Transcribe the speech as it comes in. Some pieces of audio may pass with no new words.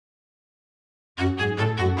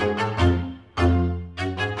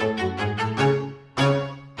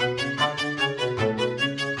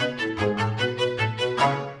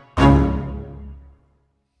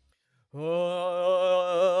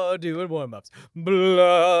doing warm-ups.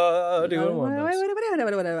 Blah, doing warm-ups.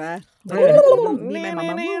 Me,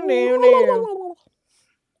 my mama.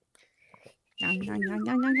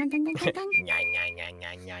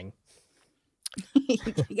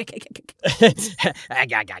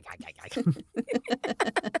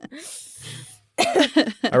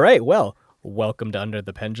 All right, well, welcome to Under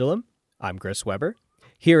the Pendulum. I'm Chris Weber.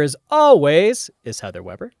 Here, as always, is Heather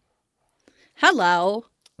Weber. Hello.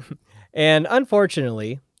 And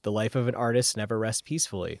unfortunately, the life of an artist never rests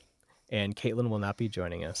peacefully, and Caitlin will not be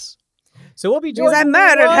joining us. So we'll be joining Because I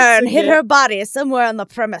murdered her and hid her body somewhere on the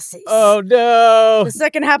premises. Oh, no. The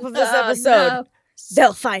second half of this episode,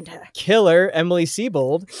 they'll find her. Killer Emily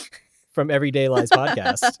Siebold from Everyday Lies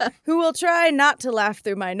podcast. Who will try not to laugh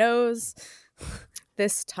through my nose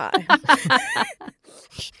this time.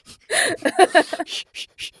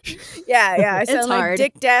 Yeah. I sound like hard.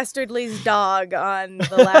 Dick Dastardly's dog on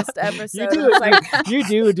the last episode.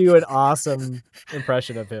 You do an awesome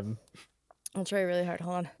impression of him. I'll try really hard.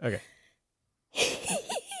 Hold on. Okay.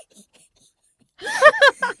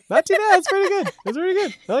 Not too bad. It's pretty good. It's pretty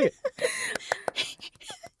good. I like it.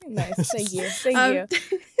 Nice. Thank you. Thank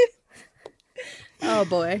you. Oh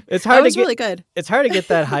boy, It's hard that was to get. really good. It's hard to get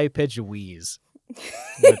that high pitched wheeze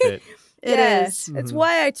with it. It is. It's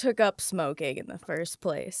why I took up smoking in the first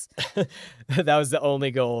place. That was the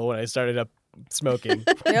only goal when I started up smoking.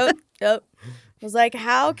 Yep. I was like,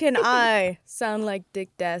 how can I sound like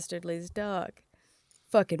Dick Dastardly's dog?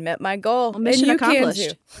 Fucking met my goal. Well, mission and you can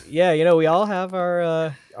accomplished. too. Yeah, we all have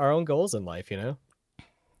our own goals in life.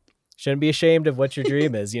 Shouldn't be ashamed of what your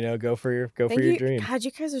dream is. Go for your dream. God,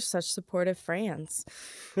 you guys are such supportive friends.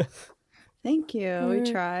 Thank you.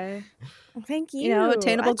 We try. Thank you.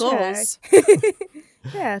 Attainable I try. goals.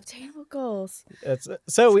 Yeah, attainable goals.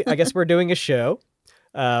 I guess we're doing a show.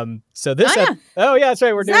 So this. Oh, yeah. Oh yeah, that's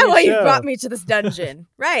right. We're Is doing that a why show. you brought me to this dungeon?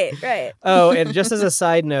 Right. Oh, and just as a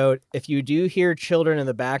side note, if you do hear children in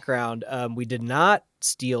the background, we did not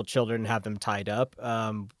steal children and have them tied up.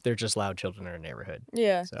 They're just loud children in our neighborhood.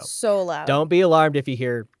 Yeah, so loud. Don't be alarmed if you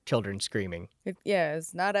hear children screaming.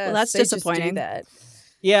 It's not us. Well, that's They just do disappointing. that.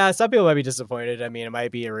 Yeah, some people might be disappointed. I mean, it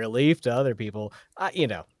might be a relief to other people.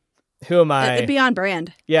 Who am I? It'd be on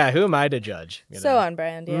brand. Yeah, who am I to judge? So on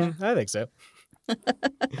brand, yeah. I think so.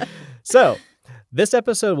 So, this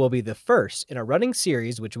episode will be the first in a running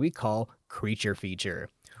series which we call Creature Feature,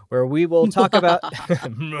 where we will talk about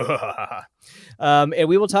and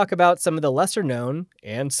we will talk about some of the lesser known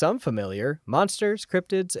and some familiar monsters,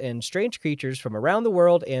 cryptids, and strange creatures from around the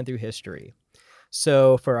world and through history.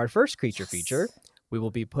 So, for our first creature feature, we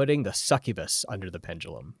will be putting the succubus under the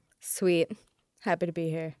pendulum. Sweet. Happy to be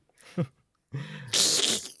here.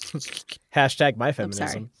 Hashtag my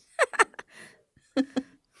feminism.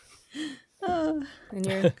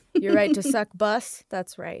 And you're right to suck bus?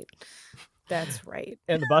 That's right. That's right.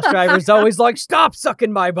 And the bus driver's always like, "Stop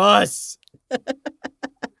sucking my bus."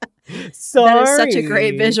 Sorry. That is such a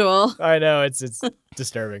great visual. I know, it's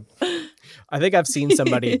disturbing. I think I've seen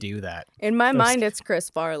somebody do that. In my mind, it's Chris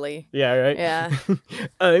Farley. Yeah, right? Yeah.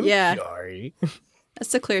 I'm Yeah. sorry.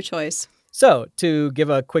 That's a clear choice. So, to give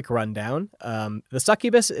a quick rundown, the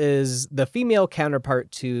succubus is the female counterpart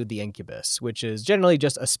to the incubus, which is generally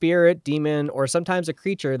just a spirit, demon, or sometimes a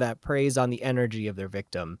creature that preys on the energy of their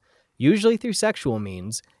victim, usually through sexual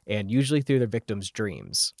means, and usually through their victim's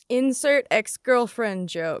dreams. Insert ex-girlfriend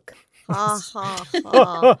joke. Ha ha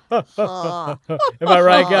ha ha. Am I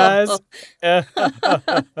right, guys?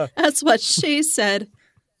 That's what she said.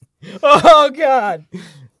 Oh, God!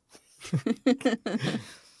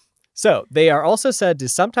 So, they are also said to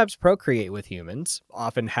sometimes procreate with humans,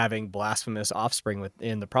 often having blasphemous offspring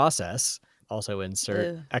within the process. Also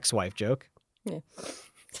insert ex-wife joke.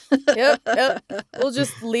 Yep. We'll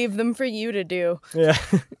just leave them for you to do. Yeah.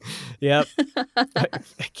 Yep. I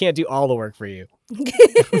can't do all the work for you.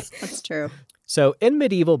 That's true. So, in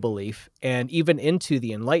medieval belief, and even into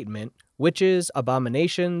the Enlightenment, witches,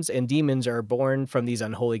 abominations, and demons are born from these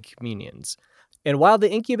unholy communions. And while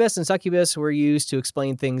the incubus and succubus were used to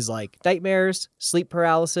explain things like nightmares, sleep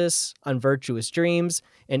paralysis, unvirtuous dreams,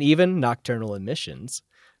 and even nocturnal emissions,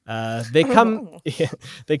 they come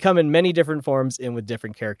in many different forms and with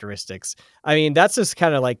different characteristics. I mean, that's just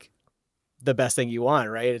kind of like the best thing you want,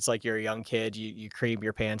 right? It's like you're a young kid, you cream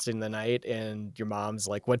your pants in the night, and your mom's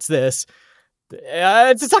like, "What's this?"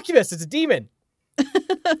 It's a succubus. It's a demon.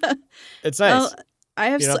 It's nice. Well, I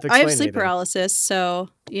have sleep paralysis, so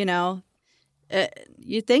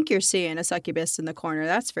you think you're seeing a succubus in the corner.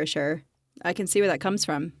 That's for sure. I can see where that comes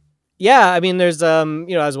from. Yeah, I mean, there's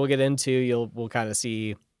as we'll get into, we'll kind of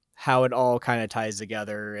see how it all kind of ties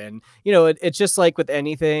together. And, it's just like with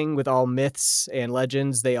anything, with all myths and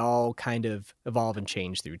legends, they all kind of evolve and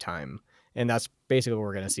change through time. And that's basically what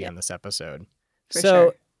we're going to see on this episode. For So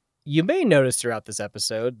sure. you may notice throughout this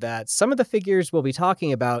episode that some of the figures we'll be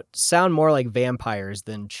talking about sound more like vampires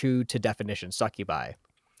than true to definition succubi,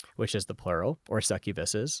 which is the plural, or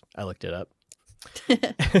succubuses. I looked it up.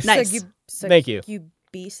 Nice. Thank you.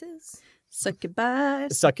 Succubuses?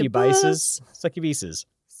 Succubus. Succubices. Succubices.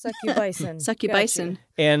 Succubison. Succubison.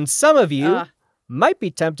 And some of you Ah. might be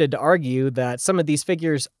tempted to argue that some of these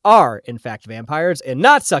figures are, in fact, vampires and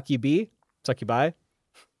not succubi. Succubi.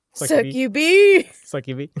 Succubi.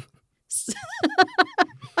 Succubi.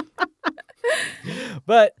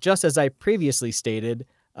 But just as I previously stated,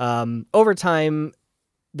 over time,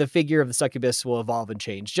 the figure of the succubus will evolve and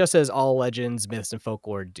change, just as all legends, myths, and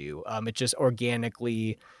folklore do. It just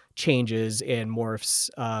organically changes and morphs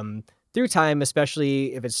through time,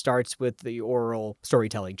 especially if it starts with the oral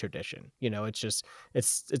storytelling tradition. It's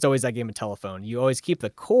always that game of telephone. You always keep the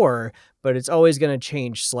core, but it's always going to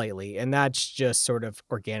change slightly. And that's just sort of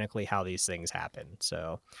organically how these things happen.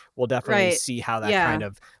 So we'll definitely Right. see how that Yeah. kind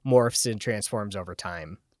of morphs and transforms over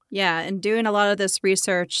time. Yeah, and doing a lot of this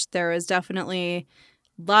research, there was definitely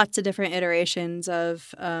lots of different iterations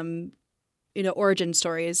of, origin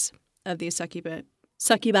stories of these succubi.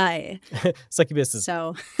 Succubuses.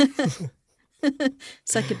 So,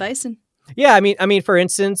 succubison. Yeah, I mean, for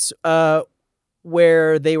instance,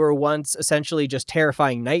 where they were once essentially just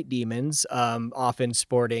terrifying night demons, often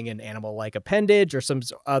sporting an animal-like appendage or some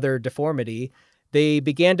other deformity, they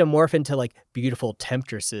began to morph into like beautiful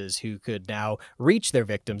temptresses who could now reach their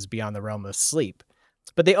victims beyond the realm of sleep.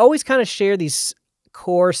 But they always kind of share these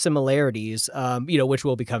core similarities, which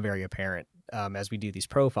will become very apparent as we do these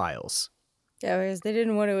profiles. Yeah, because they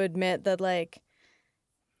didn't want to admit that, like,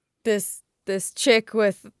 this chick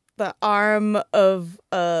with the arm of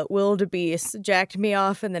wildebeest jacked me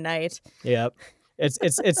off in the night. Yep.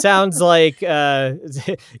 It sounds like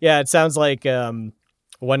it sounds like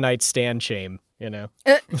one night stand shame, Yeah.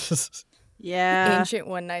 Ancient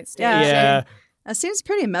one night stand. Yeah. That seems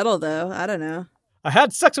pretty metal, though. I don't know. I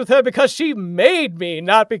had sex with her because she made me,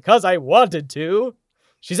 not because I wanted to.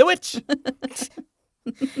 She's a witch.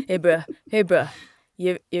 Hey, bruh.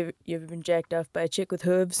 You ever been jacked off by a chick with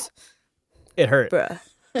hooves? It hurt. Bruh,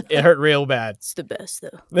 It hurt real bad. it's the best,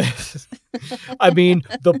 though. I mean,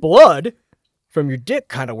 the blood from your dick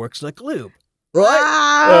kind of works like lube.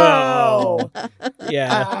 Right? Oh.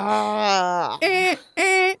 Yeah.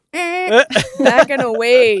 Backing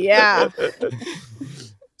away, yeah.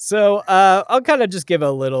 So I'll kind of just give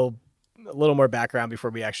a little more background before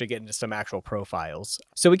we actually get into some actual profiles.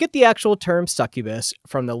 So we get the actual term succubus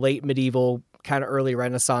from the late medieval, kind of early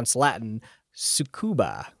Renaissance Latin,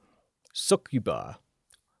 succuba,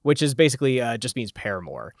 which is basically just means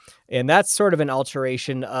paramour. And that's sort of an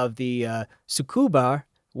alteration of the succuba,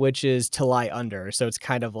 which is to lie under. So it's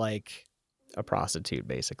kind of like a prostitute,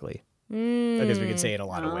 basically. I guess we could say it a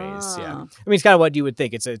lot of ways. Yeah. I mean, it's kind of what you would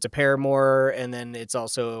think. It's a paramour, and then it's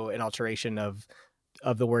also an alteration of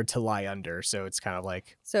the word to lie under. So it's kind of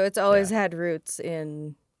like So it's always had roots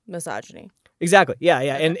in misogyny. exactly. Yeah.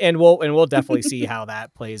 And we'll definitely see how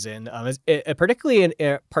that plays in,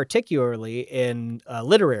 particularly in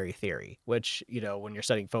literary theory, which, when you're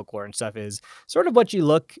studying folklore and stuff, is sort of what you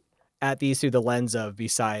look at these through the lens of,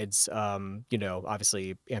 besides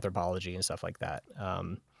obviously anthropology and stuff like that.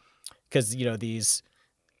 Because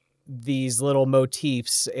these little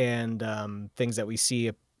motifs and things that we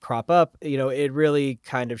see crop up, it really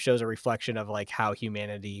kind of shows a reflection of like how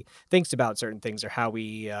humanity thinks about certain things, or how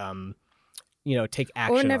we take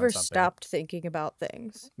action Or never on something. stopped thinking about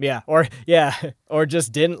things. Or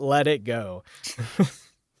just didn't let it go.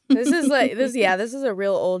 This is a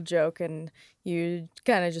real old joke, and you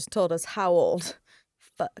kind of just told us how old.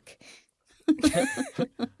 Fuck.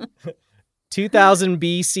 2000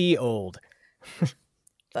 BC old.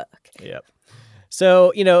 Fuck. Yep.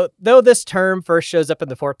 So, though this term first shows up in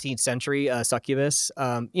the 14th century, succubus,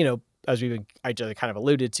 as I just kind of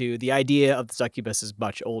alluded to, the idea of the succubus is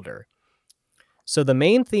much older. So the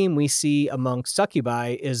main theme we see among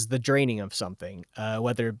succubi is the draining of something,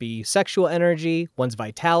 whether it be sexual energy, one's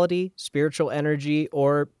vitality, spiritual energy,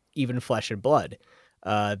 or even flesh and blood.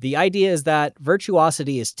 The idea is that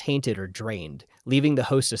virtuosity is tainted or drained, leaving the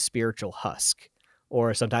host a spiritual husk,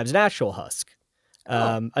 or sometimes an actual husk.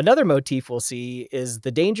 Another motif we'll see is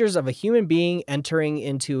the dangers of a human being entering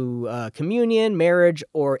into communion, marriage,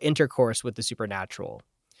 or intercourse with the supernatural,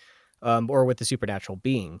 or with the supernatural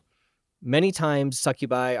being. Many times,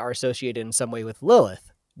 succubi are associated in some way with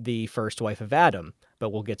Lilith, the first wife of Adam,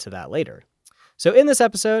 but we'll get to that later. So in this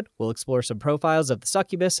episode, we'll explore some profiles of the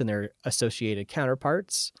succubus and their associated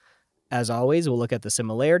counterparts. As always, we'll look at the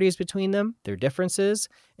similarities between them, their differences,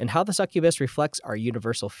 and how the succubus reflects our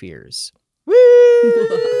universal fears. Woo!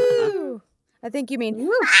 Woo! I think you mean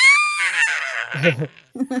woo.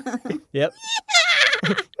 Yep.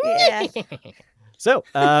 Yeah. So,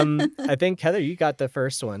 I think, Heather, you got the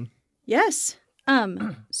first one. Yes.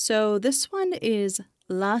 So this one is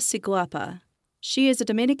La Ciguapa. She is a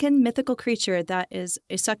Dominican mythical creature that is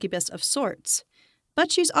a succubus of sorts,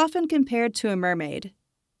 but she's often compared to a mermaid,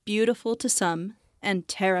 beautiful to some and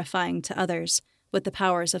terrifying to others with the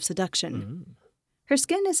powers of seduction. Her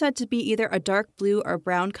skin is said to be either a dark blue or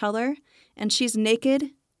brown color, and she's naked,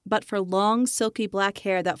 but for long, silky black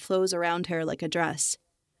hair that flows around her like a dress.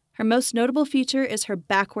 Her most notable feature is her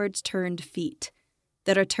backwards turned feet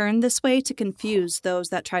that are turned this way to confuse those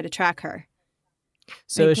that try to track her.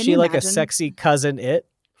 So is can she you like a imagine? sexy cousin It?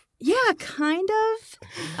 Yeah, kind of.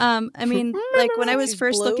 I mean, like when I was She's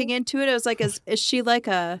first blue? looking into it, I was like, is she like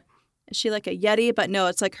a Yeti? But no,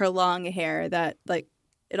 it's like her long hair that like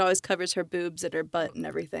it always covers her boobs and her butt and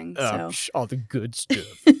everything. So All the good stuff.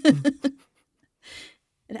 it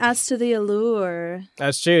adds to the allure.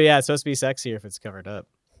 That's true. Yeah, it's supposed to be sexier if it's covered up.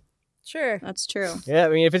 Sure. That's true. Yeah, I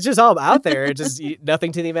mean, if it's just all out there, it's just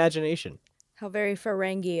nothing to the imagination. How very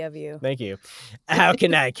Ferengi of you. Thank you. How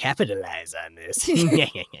can I capitalize on this?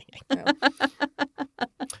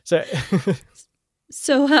 So,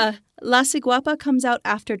 So, La Ciguapa comes out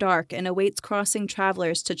after dark and awaits crossing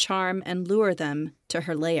travelers to charm and lure them to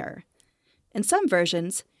her lair. In some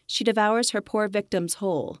versions, she devours her poor victims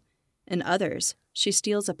whole. In others, she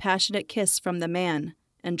steals a passionate kiss from the man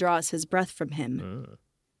and draws his breath from him.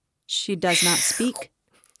 She does not speak,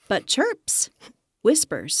 but chirps,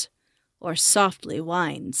 whispers, or softly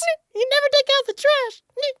whines. you never take out the trash.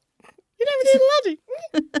 You never do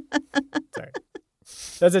the laundry. Sorry.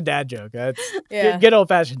 That's a dad joke. That's Yeah. good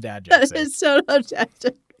old-fashioned dad joke. That is so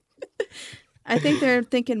nostalgic. I think they're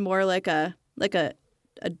thinking more like a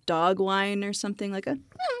dog whine or something like a.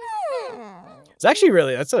 It's actually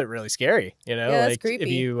that's really scary, you know? Yeah, that's like if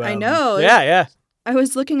creepy. you I know. Yeah. I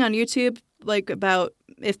was looking on YouTube like about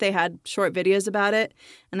if they had short videos about it,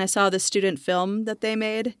 and I saw the student film that they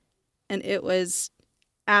made, and it was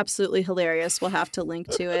absolutely hilarious. We'll have to link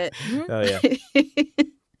to it. Oh yeah.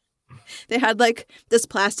 They had like this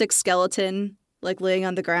plastic skeleton like laying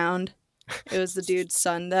on the ground. It was the dude's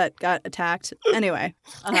son that got attacked. Anyway,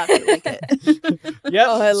 I'll have to link it. Yep.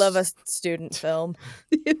 Oh, I love a student film.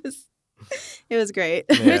 It was great.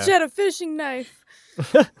 Yeah. Bitch had a fishing knife.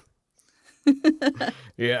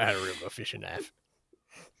 Yeah, I had a real fishing knife.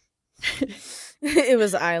 It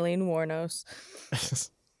was Eileen Warnos.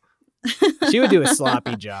 She would do a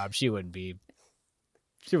sloppy job. She wouldn't do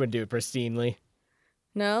it pristinely.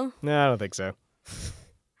 No? No, I don't think so.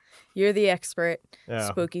 You're the expert, Oh.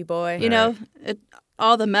 spooky boy. You know,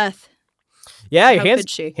 all the meth. Yeah, your How hands could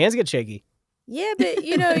she? hands get shaky. Yeah, but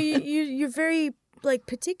you know, you're very like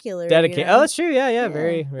particular. Dedicated. You know? Oh, that's true. Yeah.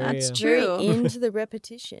 Very, very. That's Very true. into the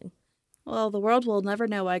repetition. Well, the world will never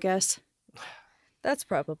know, I guess. That's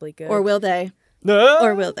probably good. Or will they? No.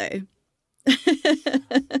 Or will they?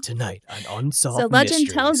 Tonight on Unsolved So legend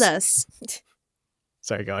Mysteries. tells us.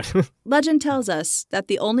 Sorry, go on. Legend tells us that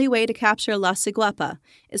the only way to capture La Ciguapa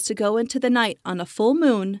is to go into the night on a full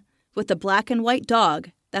moon with a black and white dog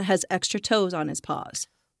that has extra toes on his paws.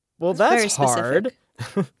 Well, Very that's hard.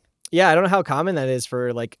 specific. Yeah, I don't know how common that is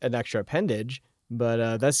for like an extra appendage,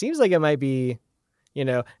 but that seems like it might be,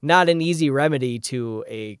 not an easy remedy to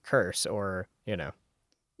a curse or.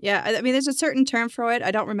 Yeah, I mean, there's a certain term for it. I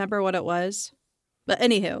don't remember what it was. But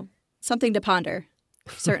anywho, something to ponder,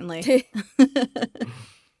 certainly.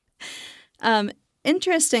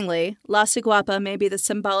 Interestingly, La Ciguapa may be the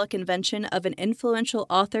symbolic invention of an influential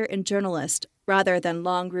author and journalist rather than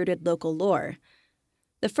long-rooted local lore.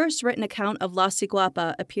 The first written account of La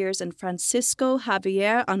Ciguapa appears in Francisco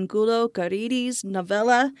Javier Angulo Garidi's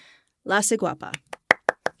novella La Ciguapa.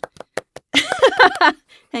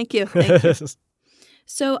 Thank you.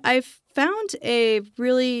 So I've found a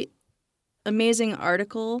really amazing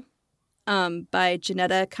article by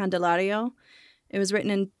Janetta Candelario. It was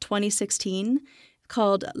written in 2016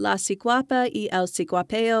 called La Ciguapa y el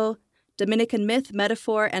Ciguapeo, Dominican Myth,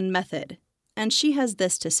 Metaphor, and Method. And she has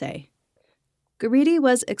this to say. Garidi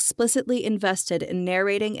was explicitly invested in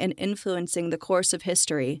narrating and influencing the course of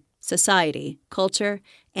history, society, culture,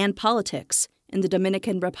 and politics in the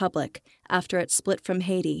Dominican Republic after it split from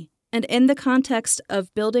Haiti, and in the context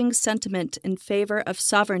of building sentiment in favor of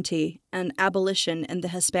sovereignty and abolition in the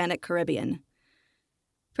Hispanic Caribbean.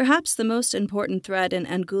 Perhaps the most important thread in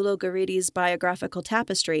Angulo Garidi's biographical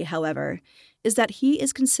tapestry, however, is that he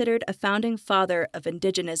is considered a founding father of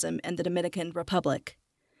indigenism in the Dominican Republic.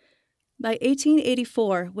 By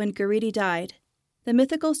 1884, when Garidi died, the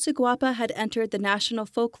mythical Siguapa had entered the national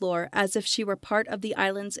folklore as if she were part of the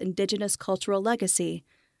island's indigenous cultural legacy,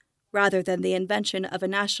 rather than the invention of a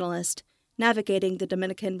nationalist navigating the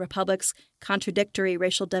Dominican Republic's contradictory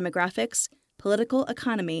racial demographics, political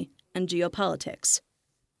economy, and geopolitics.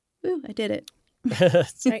 Woo, I did it.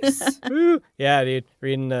 Nice. Woo. Yeah, dude.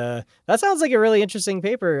 Reading that sounds like a really interesting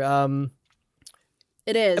paper.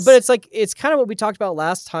 It is. But it's kind of what we talked about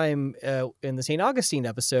last time in the St. Augustine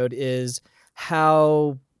episode, is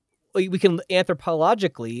how we can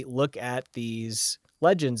anthropologically look at these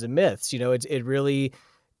legends and myths. It really,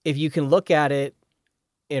 if you can look at it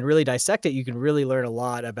and really dissect it, you can really learn a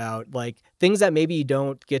lot about like things that maybe you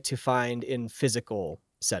don't get to find in physical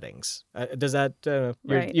settings. Does that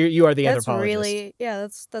Right. you are the That's anthropologist?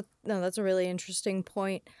 that's a really interesting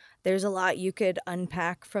point. There's a lot you could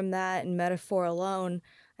unpack from that in metaphor alone,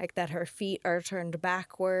 like that her feet are turned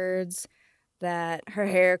backwards, that her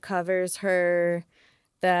hair covers her,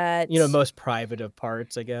 that Most private of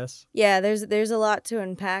parts, I guess. yeah, there's a lot to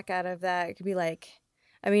unpack out of that. It could be like,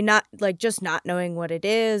 I mean, not like just not knowing what it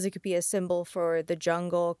is. It could be a symbol for the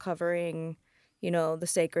jungle covering, the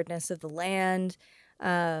sacredness of the land.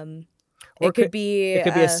 Or It could be It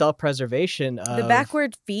could be a self-preservation of the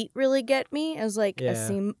backward feet really get me as like Yeah.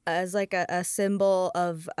 a symbol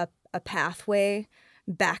of a pathway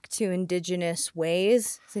back to indigenous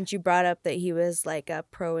ways, since you brought up that he was like a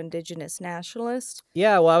pro-indigenous nationalist.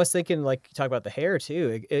 Yeah, well, I was thinking, like, you talk about the hair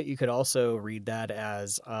too. You could also read that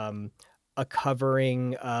as a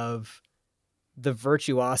covering of the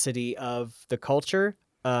virtuosity of the culture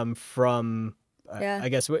from, Yeah. I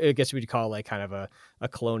guess we'd call like kind of a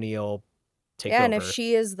colonial takeover. Yeah, and if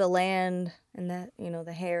she is the land and that,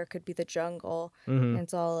 the hair could be the jungle, Mhm. and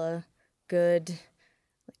it's all a good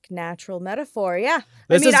like natural metaphor. Yeah.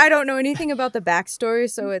 This is- I don't know anything about the backstory,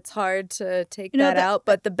 so it's hard to take that out,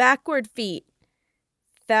 but the backward feet,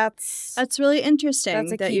 that's That's really interesting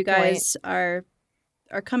That's a that key you guys are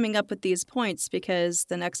coming up with these points, because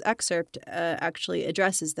the next excerpt actually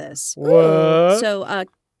addresses this. What? So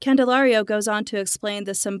Candelario goes on to explain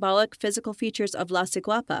the symbolic physical features of La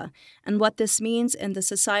Siguapa and what this means in the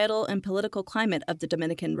societal and political climate of the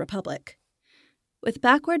Dominican Republic. With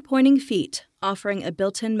backward-pointing feet offering a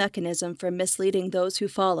built-in mechanism for misleading those who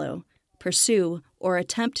follow, pursue, or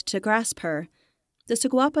attempt to grasp her, the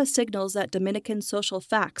Siguapa signals that Dominican social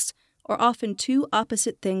facts are often two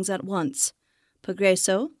opposite things at once: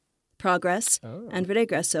 progreso, progress, Oh. and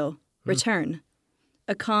regreso, return.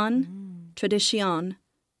 A con, tradición,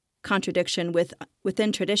 contradiction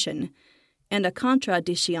within tradition, and a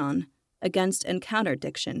contradicción, against and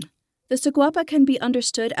counterdiction. The Siguapa can be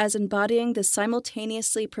understood as embodying the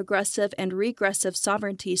simultaneously progressive and regressive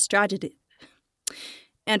sovereignty strategies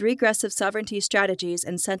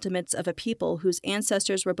and sentiments of a people whose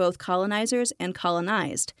ancestors were both colonizers and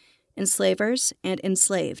colonized, enslavers and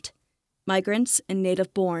enslaved, migrants and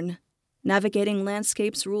native-born, navigating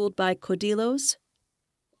landscapes ruled by caudillos,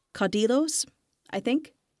 I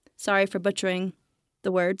think. Sorry for butchering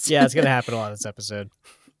the words. Yeah, it's gonna happen a lot this episode.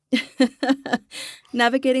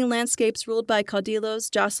 Navigating landscapes ruled by caudillos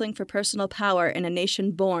jostling for personal power in a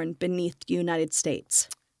nation born beneath the United States.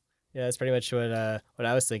 Yeah, that's pretty much what I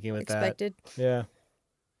was thinking with expected. that. Yeah,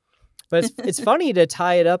 but it's funny to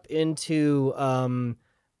tie it up into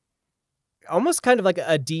almost kind of like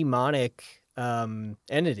a demonic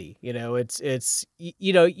entity. It's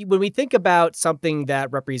when we think about something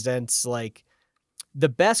that represents like the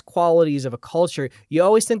best qualities of a culture, you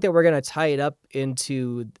always think that we're going to tie it up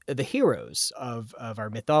into the heroes of our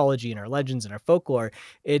mythology and our legends and our folklore.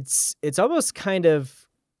 It's almost kind of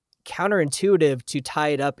counterintuitive to tie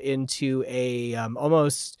it up into a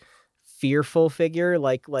almost fearful figure,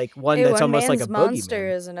 like one that's almost like a monster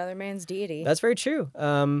boogeyman. is another man's deity. That's very true.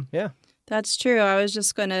 Yeah. That's true. I was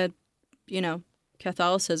just going to,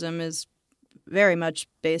 Catholicism is very much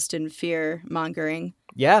based in fear mongering.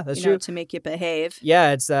 Yeah, that's true. To make you behave.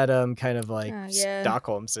 Yeah, it's that kind of like yeah.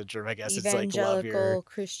 Stockholm syndrome, I guess. It's like Evangelical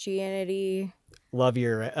Christianity. love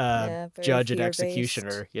your very judge and fear-based.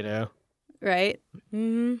 executioner, Right?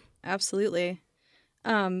 Mm-hmm. Absolutely.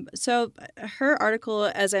 So her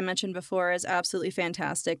article, as I mentioned before, is absolutely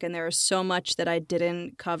fantastic, and there is so much that I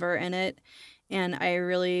didn't cover in it, and I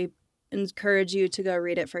really encourage you to go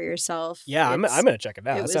read it for yourself. Yeah, I'm going to check it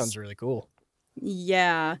out. That was- sounds really cool.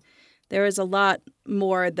 Yeah, there is a lot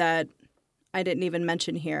more that I didn't even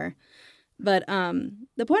mention here. But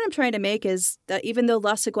the point I'm trying to make is that even though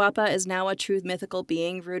La Ciguapa is now a true mythical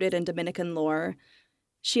being rooted in Dominican lore,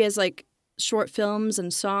 she has like short films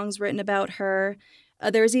and songs written about her.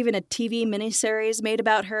 There was even a TV miniseries made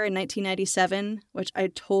about her in 1997, which I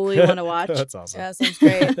totally want to watch. That's awesome. Yeah, sounds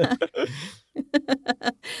great.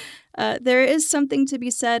 There is something to be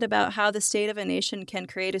said about how the state of a nation can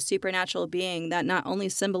create a supernatural being that not only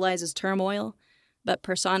symbolizes turmoil, but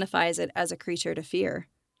personifies it as a creature to fear.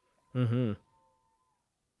 Mm-hmm.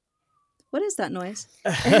 What is that noise?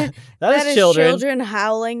 that That is is children.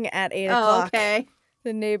 howling at 8 Oh, o'clock. okay.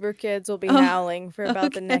 The neighbor kids will be Oh, howling for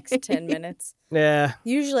about the next 10 minutes. Yeah.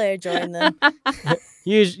 Usually I join them.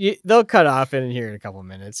 They'll cut off in here in a couple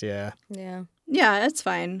minutes. Yeah. Yeah. Yeah, that's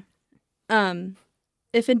fine.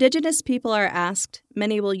 If indigenous people are asked,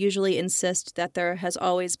 many will usually insist that there has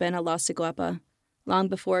always been a La Ciguapa, long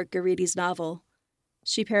before Garidi's novel.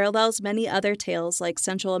 She parallels many other tales like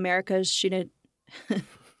Central America's Chihuahua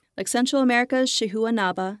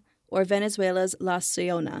or Venezuela's La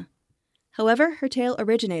Siona. However her tale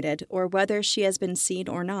originated, or whether she has been seen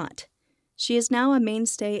or not, she is now a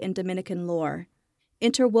mainstay in Dominican lore,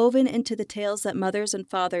 interwoven into the tales that mothers and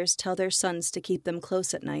fathers tell their sons to keep them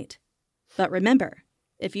close at night. But remember,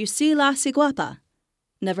 if you see La Ciguapa,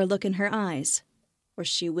 never look in her eyes, or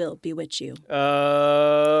she will bewitch you.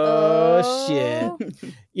 Oh,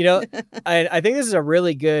 shit. You know, I think this is a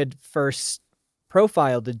really good first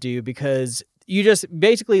profile to do because you just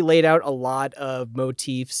basically laid out a lot of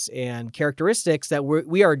motifs and characteristics that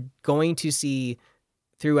we are going to see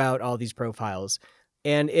throughout all these profiles.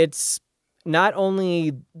 And it's not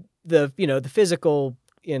only the physical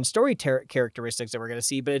and story characteristics that we're going to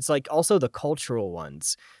see, but it's like also the cultural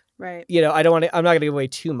ones. Right. You know, I'm not going to give away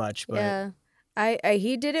too much, but Yeah.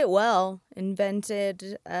 He did it well.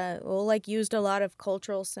 Invented, used a lot of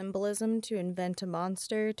cultural symbolism to invent a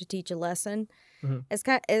monster to teach a lesson. Mhm.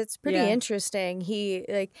 It's pretty Yeah. interesting.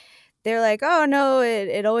 They're like, oh no,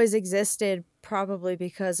 it always existed, probably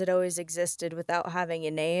because it always existed without having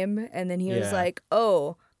a name. And then he was Yeah. like,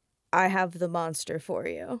 oh, I have the monster for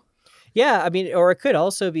you. yeah, I mean, or it could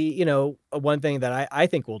also be, you know, one thing that I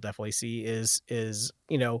think we'll definitely see is,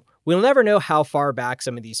 you know, we'll never know how far back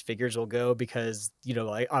some of these figures will go because, you know,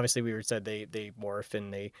 like obviously we said they morph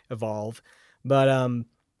and they evolve, but,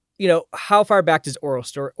 you know, how far back does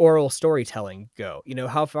oral storytelling go? You know,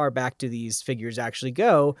 how far back do these figures actually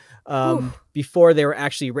go before they were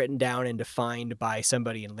actually written down and defined by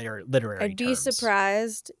somebody in literary I'd be terms?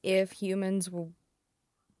 surprised if humans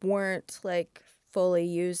weren't like fully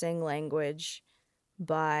using language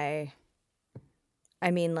by,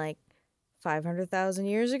 500,000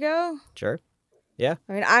 years ago. Sure. I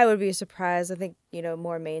mean, I would be surprised. I think, you know,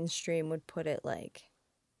 more mainstream would put it like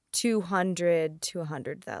 200 to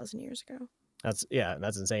 100,000 years ago. That's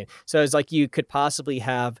insane. So it's like you could possibly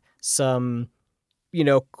have some, you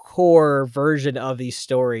know, core version of these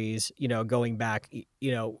stories, you know, going back,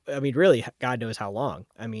 you know, I mean, really, God knows how long.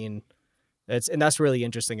 I mean, that's really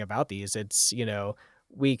interesting about these. It's, you know,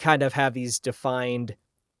 we kind of have these defined,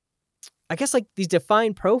 I guess, like these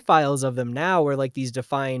defined profiles of them now, or like these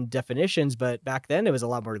defined definitions, but back then it was a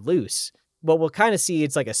lot more loose. What we'll kind of see,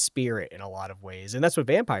 it's like a spirit in a lot of ways. And that's what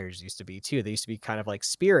vampires used to be too. They used to be kind of like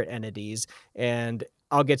spirit entities. And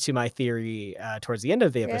I'll get to my theory towards the end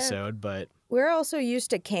of the episode, but We're also used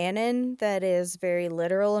to canon that is very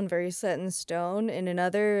literal and very set in stone. And in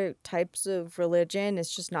other types of religion,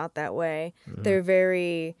 it's just not that way. They're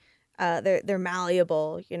very, they're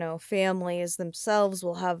malleable. You know, families themselves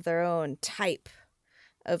will have their own type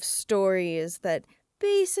of stories that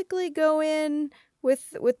basically go in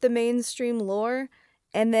with the mainstream lore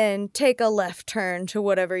and then take a left turn to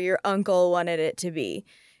whatever your uncle wanted it to be.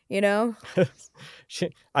 You know?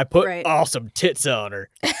 I put Right. awesome tits on her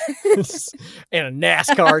and a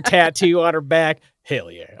NASCAR tattoo on her back.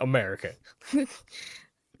 Hell yeah, America.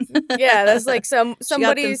 Yeah, that's like She got them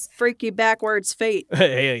somebody's freaky backwards fate. Hell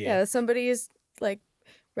yeah. yeah, somebody's like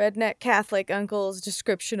redneck Catholic uncle's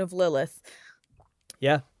description of Lilith.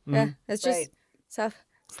 Yeah. Mhm. Yeah, it's just Right. stuff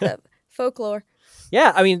folklore.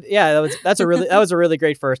 Yeah, I mean, yeah, that was a really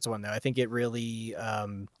great first one though. I think it really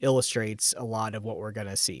illustrates a lot of what we're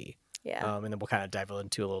gonna see. Yeah. And then we'll kind of dive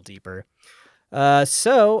into a little deeper. And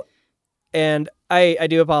I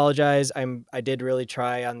do apologize. I did really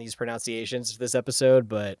try on these pronunciations for this episode,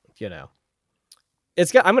 but you know,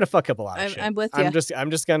 I'm gonna fuck up a lot of shit. I'm with ya.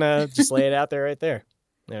 I'm just gonna lay it out there right there.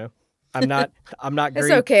 You know, I'm not It's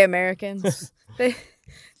Greek. okay, Americans.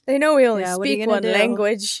 They know we only Yeah, what are you speak gonna one do?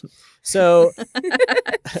 language. So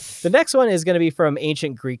the next one is going to be from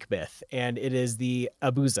ancient Greek myth, and it is the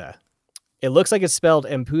Abuza. It looks like it's spelled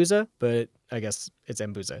Empusa, but I guess it's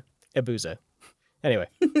Embuza. Ebuza. Anyway.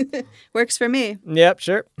 Works for me. Yep,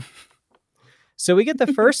 sure. So we get the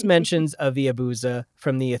first mentions of the Ebuza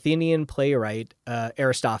from the Athenian playwright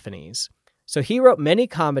Aristophanes. So he wrote many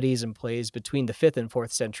comedies and plays between the 5th and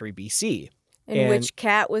 4th century BC. And which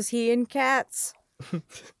cat was he in Cats?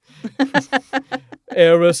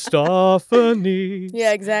 Aristophanes.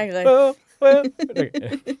 Yeah, exactly. Oh, well. Okay.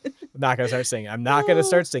 I'm not going to start singing. I'm not going to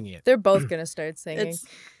start singing it. They're both going to start singing.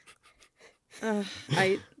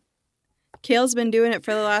 Kale's been doing it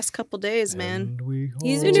for the last couple days, man.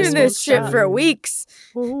 He's been doing this shit for weeks.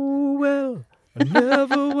 Oh, well,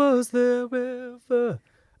 never was there ever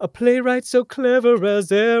a playwright so clever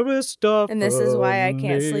as Aristophanes. And this is why I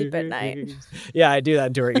can't sleep at night. Yeah, I do that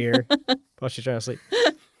into her ear while she's trying to sleep.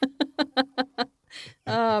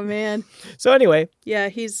 Oh, man. So anyway. Yeah,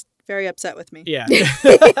 he's very upset with me. Yeah.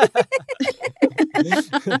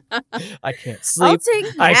 I can't sleep. I'll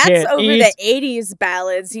take Cats over the 80s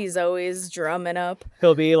ballads he's always drumming up.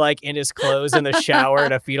 He'll be like in his clothes in the shower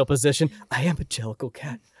in a fetal position. I am a Jellicle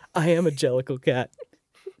cat. I am a Jellicle cat.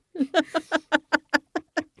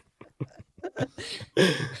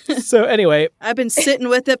 So anyway. I've been sitting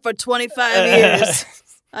with it for 25 years.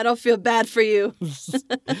 I don't feel bad for you.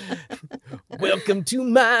 Welcome to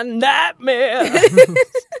my nightmare.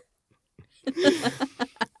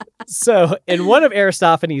 So, in one of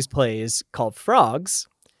Aristophanes' plays called Frogs,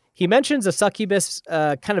 he mentions a succubus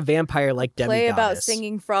kind of vampire-like demigoddess. Play about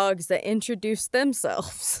singing frogs that introduce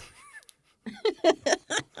themselves.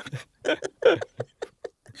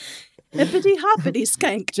 Hippity hoppity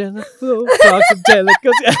skank. Jellicle, frogs and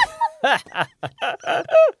jellicles.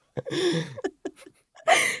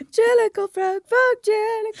 Jellicle frog, frog,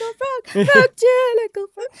 jellicle frog, frog, jellicle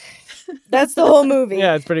frog. That's the whole movie.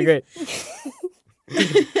 Yeah, it's pretty great.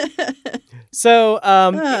 So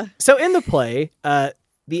in the play, the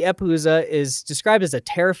Ebuza is described as a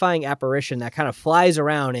terrifying apparition that kind of flies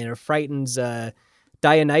around and it frightens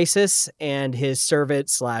Dionysus and his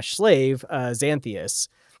servant/slave, Xanthias.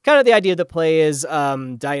 Kind of the idea of the play is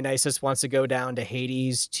Dionysus wants to go down to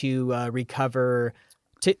Hades to recover,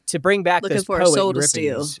 to bring back looking this for poet a soul to Euripides.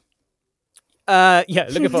 steal. Yeah,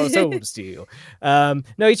 looking for a soul to steal. No,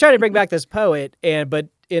 he's trying to bring back this poet, but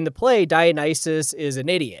in the play, Dionysus is an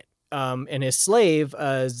idiot. And his slave,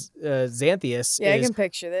 Xanthias, I can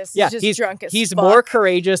picture this. Yeah, he's just drunk as he's fuck. more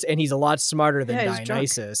courageous and he's a lot smarter than Yeah, he's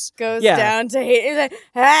Dionysus. Goes down to Hades. He's like,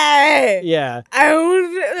 hey, Yeah.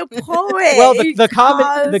 I'm the poet. Well, the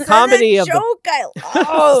comedy of joke I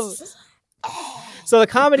love. So the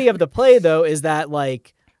comedy of the play, though, is that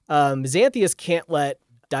like Xanthias can't let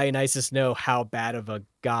Dionysus know how bad of a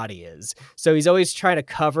god he is, so he's always trying to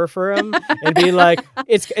cover for him and be like,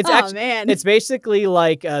 it's actually, man. it's basically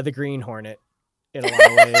like the Green Hornet in a lot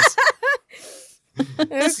of ways.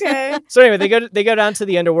 Okay. So anyway, they go down to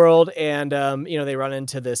the underworld and they run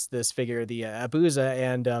into this figure, the Ebuza,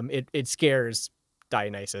 and it scares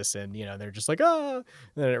Dionysus, and they're just like, and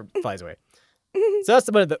then it flies away. So that's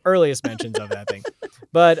one of the earliest mentions of that thing.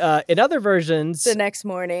 But in other versions... The next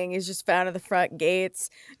morning, he's just found at the front gates,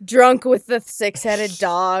 drunk with the 6-headed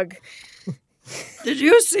dog. Did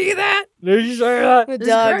you see that? Did you say that? The It's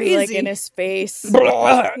dog crazy. like in his face.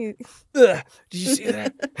 Did you see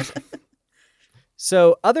that?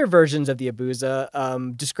 So other versions of the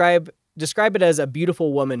Ebuza describe it as a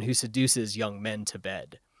beautiful woman who seduces young men to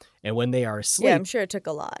bed. And when they are asleep... Yeah, I'm sure it took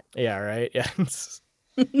a lot. Yeah, right? Yeah.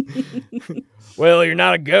 Well, you're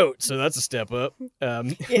not a goat, so that's a step up.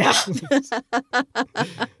 Yeah.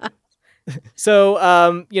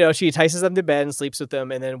 So, she entices them to bed and sleeps with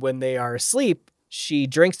them. And then when they are asleep, she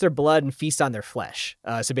drinks their blood and feasts on their flesh.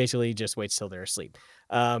 So basically just waits till they're asleep.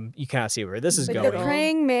 You kind of see where this is Like going. the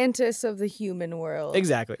praying mantis of the human world.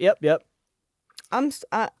 Exactly. Yep.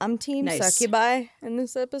 I'm team Nice. succubi in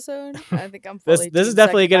this episode. I think I'm This fully is team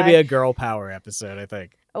definitely going to be succubi. a girl power episode, I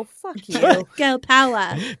think. Oh, fuck you. Girl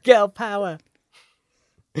power. Girl power.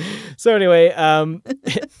 So anyway,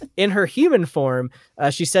 in her human form,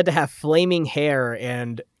 she's said to have flaming hair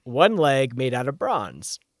and one leg made out of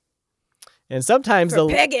bronze. And sometimes For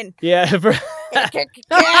pegging. Yeah.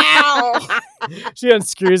 Ow. She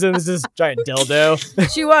unscrews it and there's this giant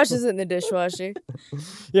dildo. She washes it in the dishwasher.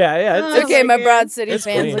 Yeah. Oh, Okay, my God. Broad City It's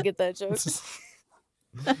fans clean. will get that joke.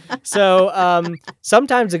 So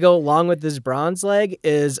sometimes to go along with this bronze leg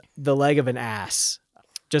is the leg of an ass,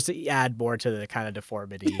 just to add more to the kind of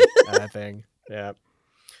deformity thing. Yeah.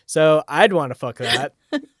 So I'd want to fuck that.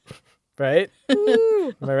 Right?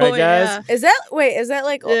 Ooh. Am I right, guys? Yeah. Is that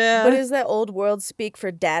like, Yeah. but is that old world speak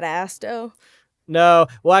for dad ass though? No.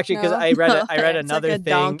 Well, actually, because No. I read It's like another a thing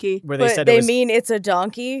donkey. where they But said they it was mean it's a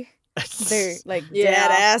donkey? They're like Yeah.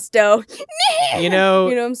 dead ass though. You know,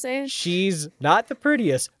 You know what I'm saying? she's not the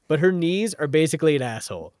prettiest, but her knees are basically an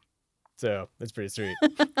asshole. So that's pretty sweet.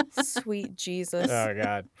 Sweet Jesus. Oh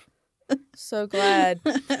God. So glad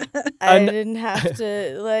I An- didn't have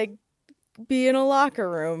to like be in a locker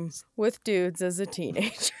room with dudes as a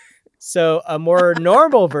teenager. So a more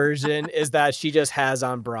normal version is that she just has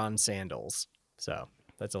on bronze sandals. So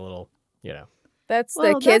that's a little, you know. That's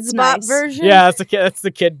Well, the Kids that's Bop nice. version? Yeah, that's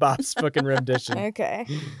the Kid Bop's fucking rendition. Okay.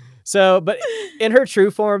 So, but in her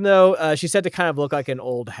true form, though, she's said to kind of look like an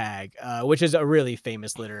old hag, which is a really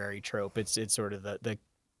famous literary trope. It's sort of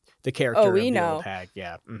the character we of the know. old hag.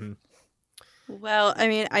 Yeah. Mm-hmm. Well, I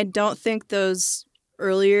mean, I don't think those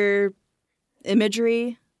earlier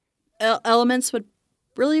imagery elements would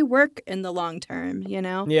really work in the long term, you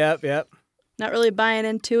know? Yep. Yep. Not really buying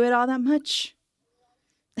into it all that much.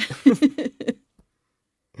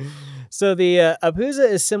 So the Abuza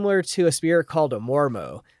is similar to a spirit called a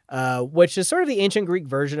Mormo, which is sort of the ancient Greek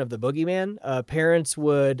version of the boogeyman. Parents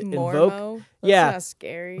would invoke. Mormo? That's Yeah. not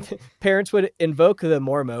scary. Parents would invoke the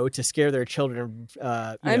Mormo to scare their children.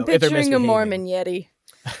 I'm if they're picturing a misbehaving. Mormon Yeti.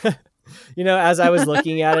 You know, as I was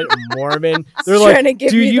looking at it, Mormon. They're He's like, trying to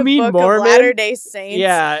give "Do me you the mean book Mormon?" of Latter-day Saints.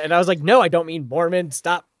 Yeah, and I was like, "No, I don't mean Mormon.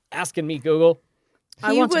 Stop asking me, Google."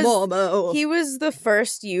 I He want was- Momo. He was the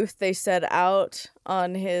first youth they set out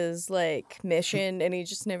on his like mission, and he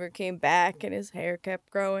just never came back, and his hair kept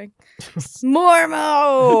growing.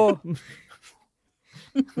 Mormo.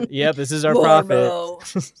 Yep, this is our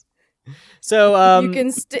prophet. So, You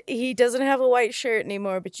can he doesn't have a white shirt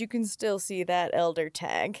anymore, but you can still see that elder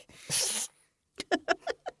tag.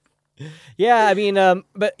 yeah, I mean,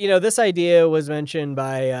 but you know, this idea was mentioned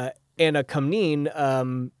by Anna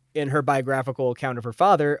Komnene in her biographical account of her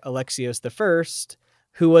father, Alexios I,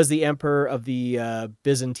 who was the emperor of the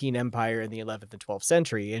Byzantine Empire in the 11th and 12th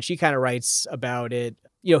century, and she kind of writes about it,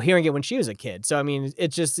 you know, hearing it when she was a kid. So, I mean,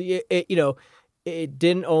 it's just, you know, it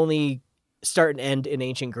didn't only start and end in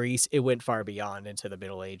ancient Greece; it went far beyond into the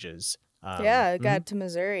Middle Ages. Yeah, it got to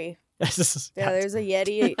Missouri. Yeah, there's a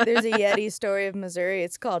Yeti. There's a Yeti story of Missouri.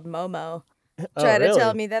 It's called Momo. Try to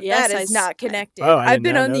tell me that Yes, that is not connected. Oh, I I've did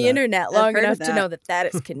been not on know the that. internet long heard of enough to that. know that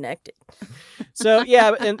that is connected. So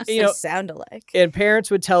yeah, and you They know, sound alike. and parents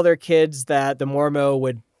would tell their kids that the Mormo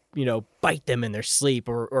would, you know, bite them in their sleep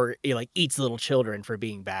or you know, like eats little children for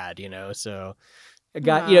being bad, you know. So, you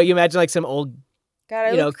know, you imagine like some old, God,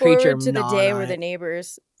 I you know, look creature forward to the gnawing day on where the it.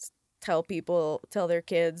 neighbors tell their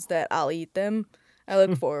kids that I'll eat them. I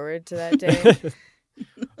look forward to that day.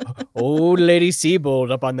 Old Lady Seabold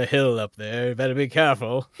up on the hill up there. You better be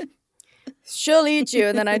careful. She'll eat you,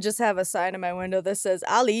 and then I just have a sign in my window that says,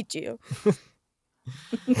 "I'll eat you."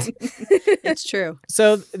 It's true.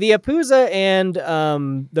 So the Apuza and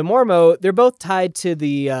the Mormo, they're both tied to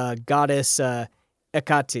the goddess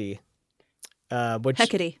Hecate, which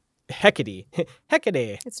Hecate. Hecate.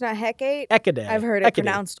 It's not Hecate. Hecate. I've heard it Hecate.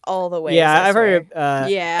 pronounced all the ways. Yeah, I I've heard swear.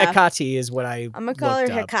 it. Yeah. Hecate is what I I'm gonna call her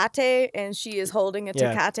looked up. Hecate, and she is holding a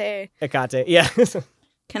Yeah. Tecate. Hecate. Yeah.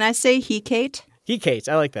 Can I say Hecate? Hecate.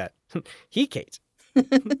 I like that. Hecate.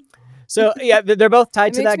 So yeah, they're both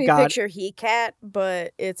tied It to makes that me god. picture he cat,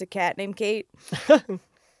 but it's a cat named Kate.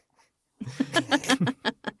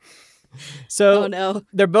 So Oh no.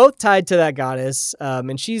 they're both tied to that goddess,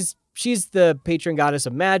 and she's the patron goddess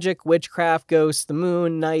of magic, witchcraft, ghosts, the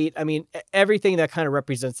moon, night. I mean, everything that kind of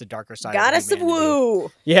represents the darker side. Goddess of humanity.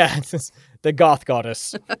 Woo. Yeah, it's the goth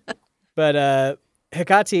goddess. But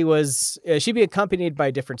Hecate was she'd be accompanied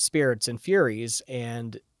by different spirits and furies,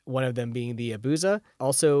 and one of them being the Abuza,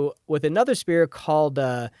 also with another spirit called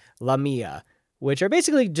Lamia, which are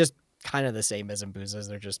basically just kind of the same as Abuzas.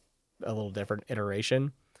 They're just a little different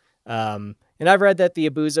iteration. And I've read that the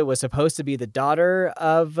Abuza was supposed to be the daughter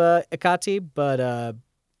of Hecate, but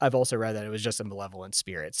I've also read that it was just a malevolent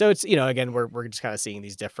spirit. So it's, you know, again, we're just kind of seeing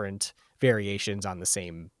these different variations on the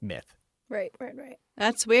same myth. Right.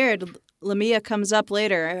 That's weird. Lamia comes up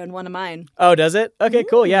later in one of mine. Oh, does it? Okay,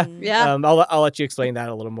 cool. Yeah. Yeah. I'll let you explain that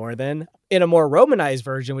a little more then. In a more Romanized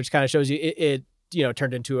version, which kind of shows you it you know,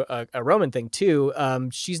 turned into a Roman thing too.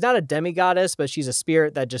 She's not a demigoddess, but she's a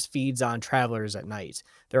spirit that just feeds on travelers at night.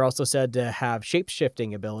 They're also said to have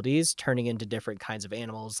shape-shifting abilities, turning into different kinds of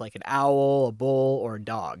animals like an owl, a bull, or a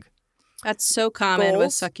dog. That's so common with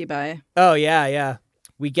Goals? succubi. Oh, yeah.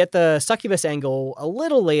 We get the succubus angle a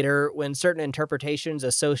little later when certain interpretations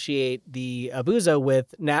associate the Abuza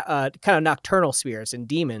with kind of nocturnal spirits and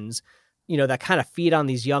demons, you know, that kind of feed on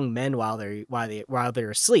these young men while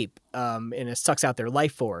they're asleep, and it sucks out their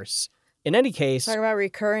life force. In any case, Talking about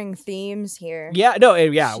recurring themes here. we're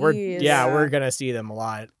Jeez. gonna see them a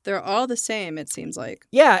lot. They're all the same, it seems like.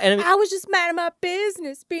 Yeah, and I mean, I was just minding my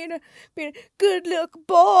business, being a good little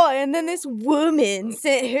boy, and then this woman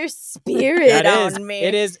sent her spirit on me.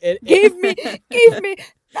 It gave me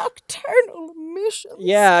nocturnal emissions.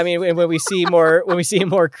 Yeah, I mean, when we see a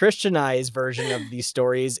more Christianized version of these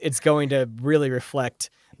stories, it's going to really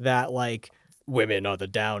reflect that, like, women are the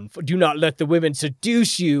downfall. Do not let the women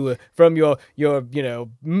seduce you from your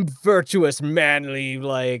virtuous, manly,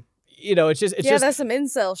 like, it's just that's some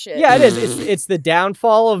incel shit. Yeah, it is. It's the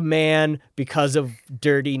downfall of man because of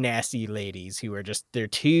dirty, nasty ladies who are just they're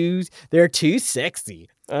too sexy.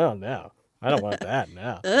 Oh no, I don't want that.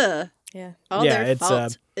 No. Ugh. Yeah. All their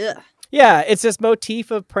fault. Ugh. Yeah, it's this motif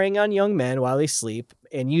of preying on young men while they sleep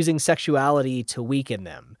and using sexuality to weaken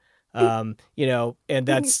them. And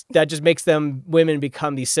that just makes women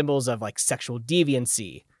become these symbols of like sexual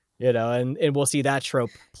deviancy, and we'll see that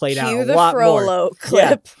trope played out a lot more. Cue the Frollo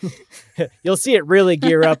clip. Yeah. You'll see it really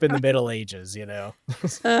gear up in the Middle Ages,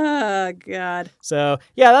 Oh, God. So,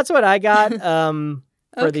 yeah, that's what I got for the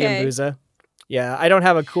Okay. Ambuza. Yeah, I don't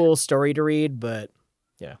have a cool story to read, but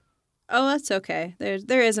yeah. Oh, that's okay.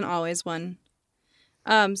 There isn't always one.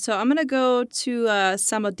 So I'm going to go to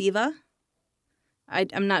Samodiva.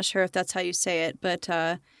 I'm not sure if that's how you say it, but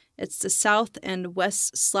it's the South and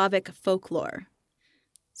West Slavic folklore.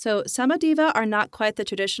 So Samodiva are not quite the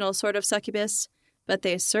traditional sort of succubus, but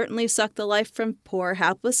they certainly suck the life from poor,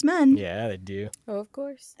 helpless men. Yeah, they do. Oh, of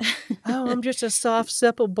course. Oh, I'm just a soft,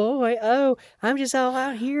 supple boy. Oh, I'm just all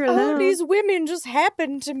out here alone. Oh, these women just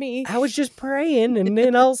happened to me. I was just praying, and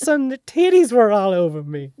then all of a sudden the titties were all over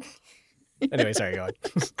me. Anyway, sorry, go on.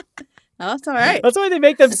 Oh, that's all right. That's the way they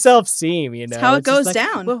make themselves seem, That's how it It's just goes like,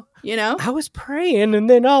 down, well, I was praying, and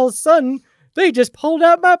then all of a sudden they just pulled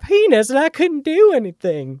out my penis, and I couldn't do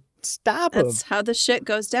anything. Stop them. That's how the shit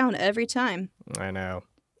goes down every time. I know.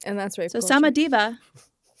 And that's right. So Samodiva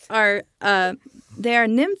are they are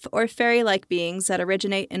nymph or fairy-like beings that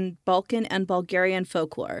originate in Balkan and Bulgarian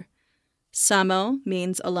folklore. Samo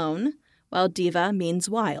means alone, while diva means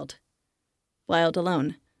wild. Wild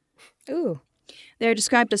alone. Ooh. They are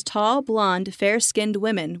described as tall, blonde, fair-skinned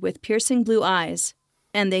women with piercing blue eyes,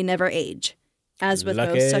 and they never age. As with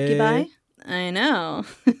Lucky. most succubi, I know.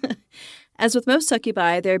 As with most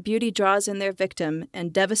succubi, their beauty draws in their victim,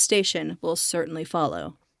 and devastation will certainly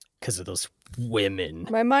follow. Because of those women.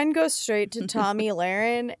 My mind goes straight to Tommy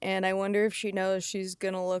Laren, and I wonder if she knows she's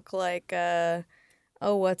gonna look like,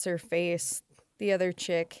 what's her face? The other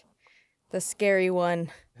chick. The scary one.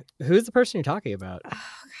 Who's the person you're talking about? Oh, God,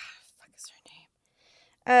 what the fuck is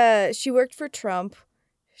her name? She worked for Trump.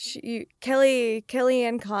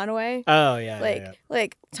 Kellyanne Conway. Oh, yeah.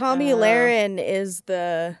 Like Tommy Laren is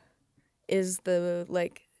the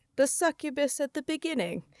succubus at the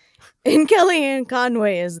beginning. And Kellyanne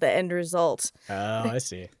Conway is the end result. Oh, I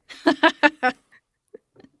see.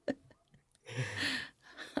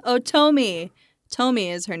 Oh, Tomi. Tomi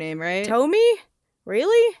is her name, right? Tomi?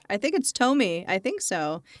 Really? I think it's Tomi. I think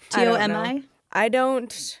so. I don't Tomi? I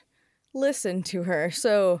don't listen to her,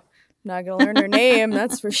 so I'm not gonna learn her name,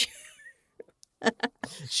 that's for sure.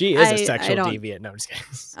 She is a I sexual don't- deviant. No, I'm just kidding.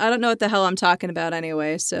 I don't know what the hell I'm talking about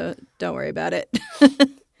anyway, so don't worry about it.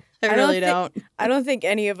 I don't really thi- don't. I don't think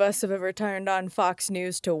any of us have ever turned on Fox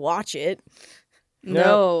News to watch it.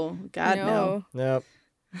 No. God, no. Nope.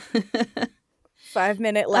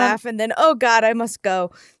 5-minute laugh and then, oh God, I must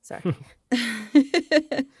go. Sorry.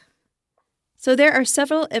 So there are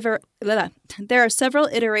several iterations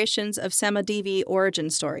of Samadivi origin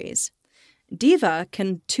stories. Diva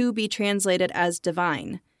can too be translated as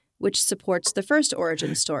divine, which supports the first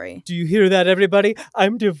origin story. Do you hear that, everybody?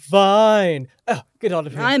 I'm divine. Oh, get out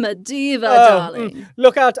of here. I'm a diva, darling.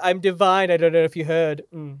 Look out, I'm divine. I don't know if you heard.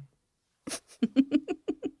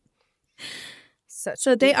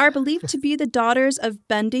 So they are believed to be the daughters of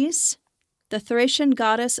Bendis, the Thracian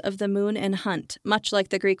goddess of the moon and hunt, much like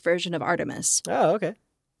the Greek version of Artemis. Oh, okay.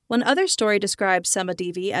 One other story describes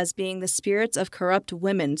Samadivi as being the spirits of corrupt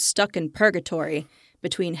women stuck in purgatory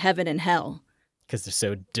between heaven and hell. Because they're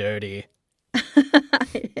so dirty.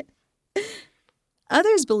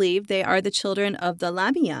 Others believe they are the children of the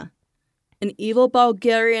Lamia, an evil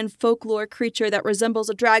Bulgarian folklore creature that resembles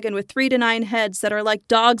a dragon with 3 to 9 heads that are like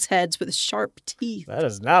dogs' heads with sharp teeth. That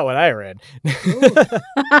is not what I read.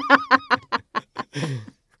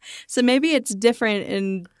 So maybe it's different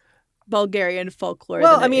in Bulgarian folklore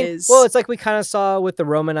Well, than I mean, it is. it's like we kind of saw with the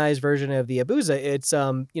Romanized version of the Abuza. It's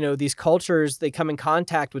these cultures, they come in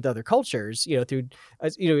contact with other cultures, through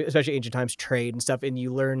especially ancient times, trade and stuff, and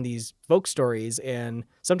you learn these folk stories, and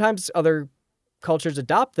sometimes other cultures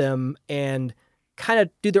adopt them and kind of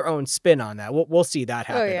do their own spin on that. We'll see that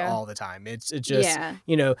happen yeah. all the time. It's just, Yeah.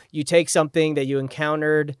 you take something that you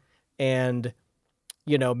encountered and,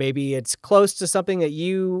 maybe it's close to something that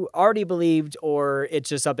you already believed, or it's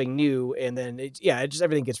just something new. And then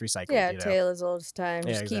everything gets recycled. Yeah, tale as old as time.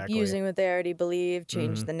 Yeah, Just keep exactly. using what they already believe,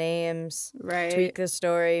 change the names, Right. tweak the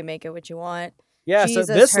story, make it what you want. Yeah. Jesus,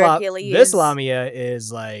 so this Hercules. Lamia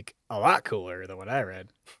is like a lot cooler than what I read.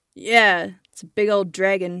 Yeah. It's a big old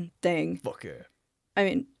dragon thing. Fuck yeah. I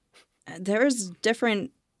mean, there's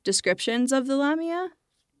different descriptions of the Lamia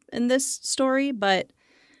in this story, but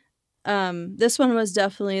this one was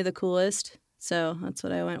definitely the coolest. So that's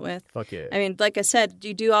what I went with. Fuck yeah. I mean, like I said,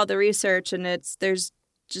 you do all the research and there's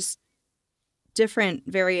just different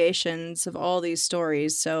variations of all these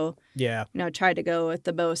stories. So, Yeah. try to go with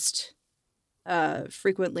the most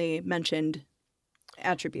frequently mentioned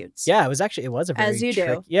attributes. Yeah, it was a very As you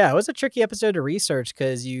do. Yeah, it was a tricky episode to research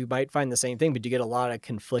because you might find the same thing, but you get a lot of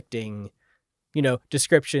conflicting,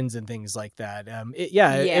 descriptions and things like that.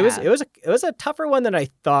 It was a tougher one than I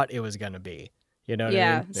thought it was gonna be. You know what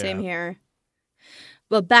I mean? Same here.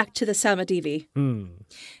 Well, back to the Samadivi. Hmm.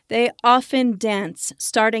 They often dance,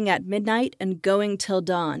 starting at midnight and going till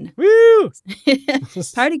dawn. Woo!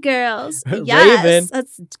 Party girls. Raven. Yes,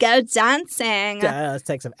 let's go dancing. Let's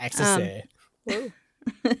take some ecstasy.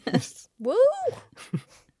 Woo!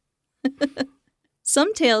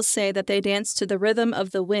 Some tales say that they dance to the rhythm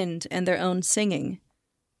of the wind and their own singing.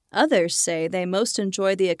 Others say they most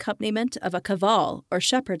enjoy the accompaniment of a cavall or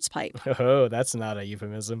shepherd's pipe. Oh, that's not a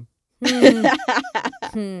euphemism. I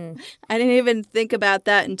didn't even think about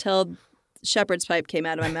that until shepherd's pipe came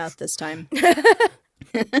out of my mouth this time.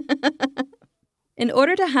 In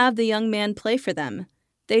order to have the young man play for them,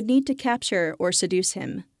 they'd need to capture or seduce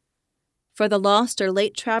him. For the lost or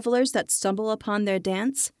late travelers that stumble upon their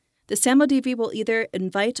dance, the Samadivi will either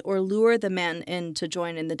invite or lure the man in to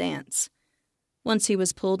join in the dance. Once he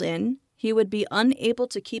was pulled in, he would be unable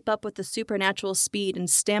to keep up with the supernatural speed and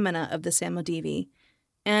stamina of the Samadivi,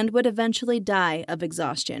 and would eventually die of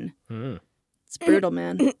exhaustion. It's brutal,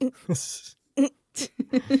 man.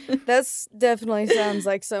 That's definitely sounds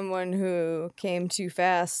like someone who came too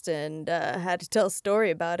fast and had to tell a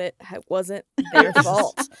story about it. It wasn't their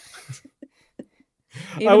fault.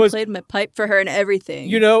 Even played my pipe for her and everything.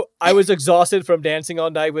 I was exhausted from dancing all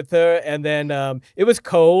night with her, and then it was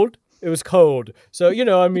cold. It was cold. So,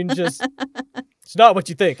 just, it's not what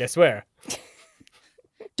you think, I swear.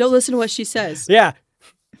 Don't listen to what she says. Yeah.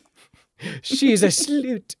 She's a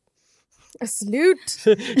sleut. A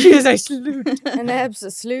sleut. She is a sleut. An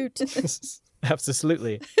absolute.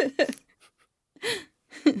 Absolutely.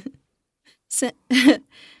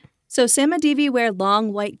 So Samadivi wear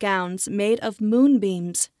long white gowns made of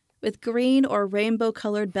moonbeams with green or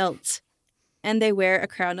rainbow-colored belts, and they wear a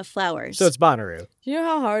crown of flowers. So it's Bonnaroo. Do you know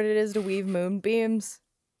how hard it is to weave moonbeams?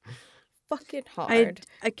 Fucking hard.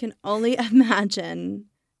 I can only imagine.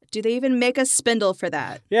 Do they even make a spindle for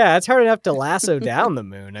that? Yeah, it's hard enough to lasso down the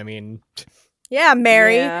moon. I mean... Yeah,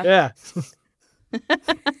 Mary. Yeah.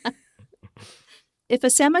 If a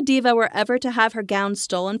Samadiva were ever to have her gown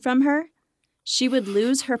stolen from her, she would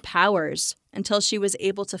lose her powers until she was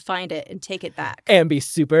able to find it and take it back. And be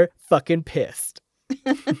super fucking pissed.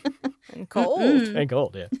 And cold. And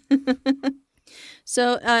cold, yeah.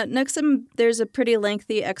 So next, there's a pretty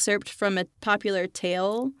lengthy excerpt from a popular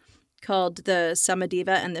tale called The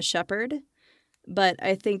Samadiva and the Shepherd. But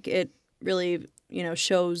I think it really,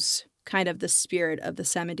 shows kind of the spirit of the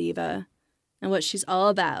Samadiva and what she's all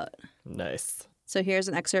about. Nice. So here's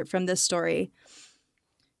an excerpt from this story.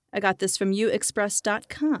 I got this from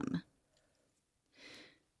uexpress.com.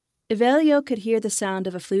 Evelio could hear the sound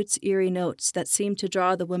of a flute's eerie notes that seemed to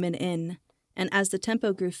draw the woman in, and as the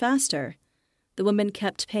tempo grew faster, the woman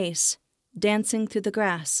kept pace, dancing through the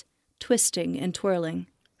grass, twisting and twirling.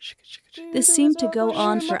 This seemed to go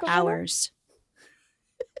on for hours.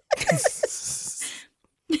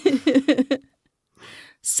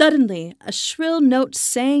 Suddenly, a shrill note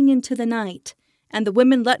sang into the night, and the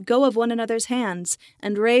women let go of one another's hands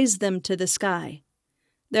and raised them to the sky.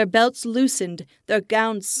 Their belts loosened, their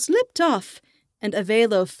gowns slipped off, and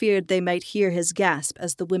Avelo feared they might hear his gasp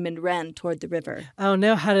as the women ran toward the river. Oh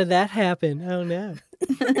no, how did that happen? Oh no.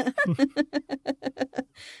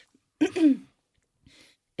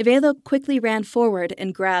 Avelo quickly ran forward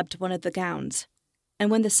and grabbed one of the gowns, and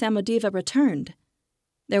when the Samadiva returned,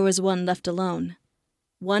 there was one left alone,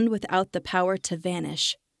 one without the power to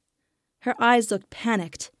vanish. Her eyes looked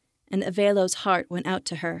panicked, and Avelo's heart went out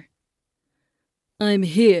to her. "I'm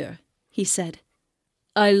here," he said.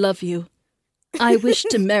 "I love you. I wish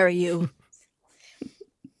to marry you."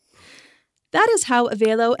 That is how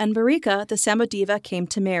Avelo and Marika, the Samodiva, came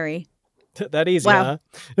to marry. That easy, Wow.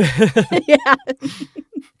 huh? Yeah.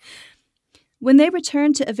 When they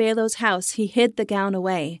returned to Avelo's house, he hid the gown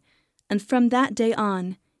away, and from that day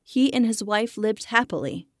on, he and his wife lived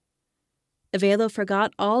happily. Avelo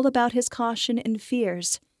forgot all about his caution and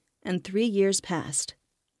fears, and 3 years passed.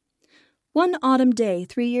 One autumn day,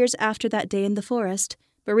 3 years after that day in the forest,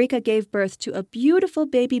 Marika gave birth to a beautiful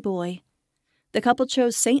baby boy. The couple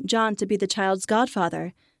chose St. John to be the child's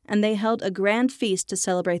godfather, and they held a grand feast to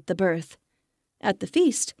celebrate the birth. At the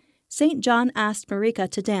feast, St. John asked Marika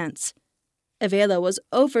to dance. Avelo was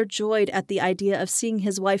overjoyed at the idea of seeing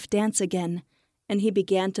his wife dance again, and he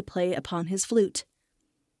began to play upon his flute.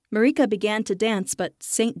 Marika began to dance, but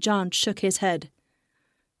St. John shook his head.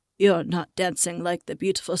 "You're not dancing like the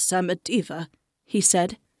beautiful Samodiva," he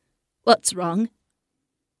said. "What's wrong?"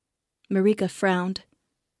 Marika frowned.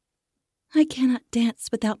 "I cannot dance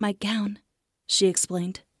without my gown," she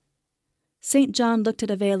explained. St. John looked at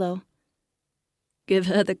Avelo. "Give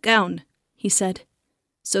her the gown," he said,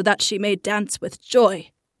 "so that she may dance with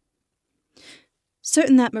joy."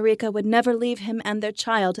 Certain that Marika would never leave him and their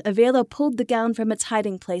child, Avelo pulled the gown from its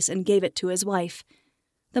hiding place and gave it to his wife.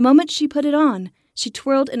 The moment she put it on, she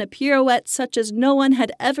twirled in a pirouette such as no one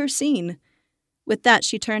had ever seen. With that,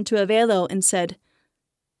 she turned to Avelo and said,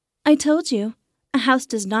 "I told you, a house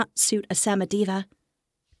does not suit a Samodiva.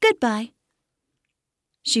 Goodbye."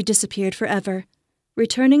 She disappeared forever,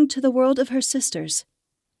 returning to the world of her sisters,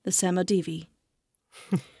 the Samodivi.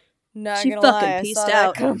 Not She gonna fucking lie, I peaced saw that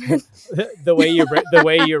out. coming. the way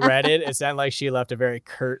you read it, it sounded like she left a very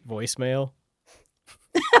curt voicemail.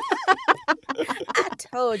 I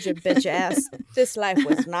told you, bitch ass, this life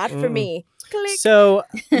was not for me. Click. So,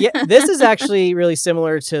 yeah, this is actually really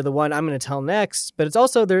similar to the one I'm going to tell next, but it's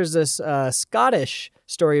also, there's this Scottish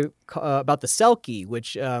story about the Selkie,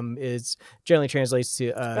 which is generally translates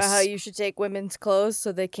to About how you should take women's clothes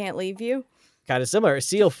so they can't leave you. kind of similar,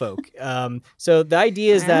 seal folk. So the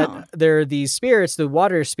idea is Wow. that there are these spirits, the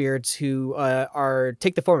water spirits, who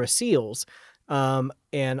take the form of seals.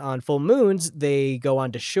 And on full moons, they go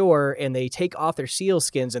onto shore and they take off their seal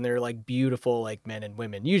skins, and they're like beautiful, like men and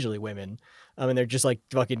women, usually women. And they're just like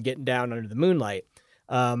fucking getting down under the moonlight.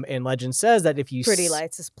 And legend says that if you Pretty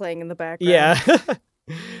Lights is playing in the background. yeah.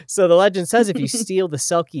 So the legend says if you steal the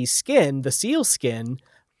Selkie's skin, the seal skin,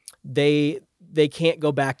 they can't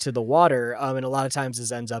go back to the water. And a lot of times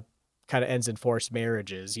this ends in forced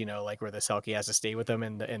marriages, like where the Selkie has to stay with them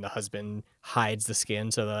and the husband hides the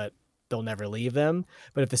skin so that they'll never leave them.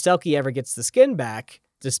 But if the Selkie ever gets the skin back,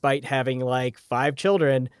 despite having like 5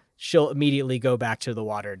 children, she'll immediately go back to the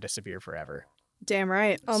water and disappear forever. Damn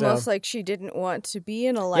right. Almost like she didn't want to be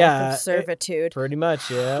in a life of servitude. Pretty much,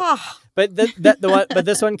 yeah. But but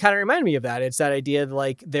this one kind of reminded me of that. It's that idea of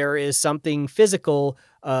like there is something physical,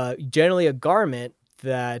 generally a garment,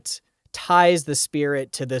 that ties the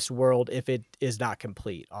spirit to this world if it is not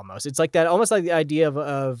complete. Almost, it's like that. Almost like the idea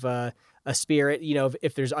of a spirit.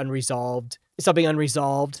 If there's something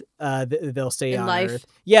unresolved, they'll stay In on life. Earth.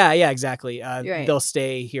 Yeah, exactly. Right. They'll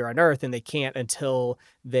stay here on Earth, and they can't until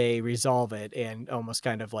they resolve it and almost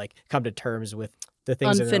kind of like come to terms with the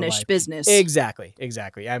things in their Unfinished life. business. Exactly.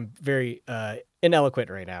 I'm very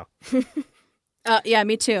ineloquent right now. Yeah,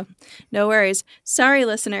 me too. No worries. Sorry,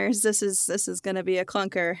 listeners. This is going to be a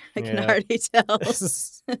clunker. I can Yeah. already tell.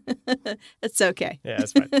 It's okay. Yeah,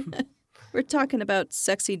 that's fine. We're talking about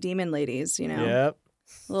sexy demon ladies, Yep.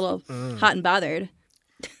 a little hot and bothered.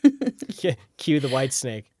 Cue the white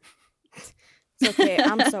snake. It's okay.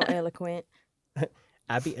 I'm so eloquent.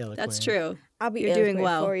 I'd be eloquent. That's true. I'll be You're doing eloquent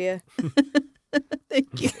well. for you.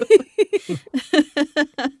 Thank you.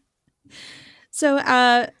 So,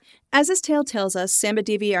 as this tale tells us,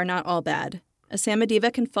 Samodivi are not all bad. A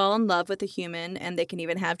Samodiva can fall in love with a human, and they can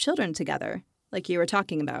even have children together, like you were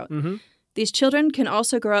talking about. Mm-hmm. These children can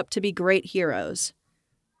also grow up to be great heroes.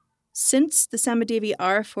 Since the Samodivi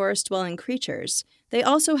are forest-dwelling creatures, they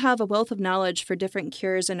also have a wealth of knowledge for different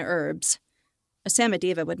cures and herbs. A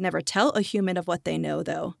Samodiva would never tell a human of what they know,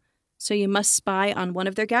 though, so you must spy on one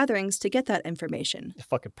of their gatherings to get that information.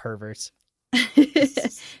 Fucking perverts.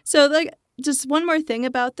 So, just one more thing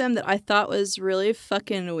about them that I thought was really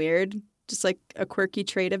fucking weird, just like a quirky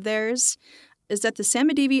trait of theirs, is that the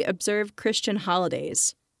Samodivi observe Christian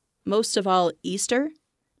holidays, most of all Easter,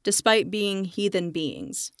 despite being heathen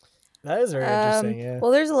beings. That is very interesting, yeah.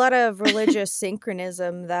 Well, there's a lot of religious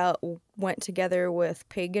synchronism that went together with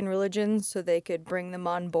pagan religions so they could bring them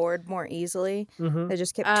on board more easily. Mm-hmm. They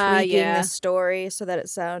just kept tweaking yeah. the story so that it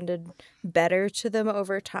sounded better to them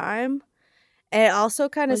over time. And it also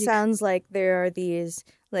kind of sounds like there are these,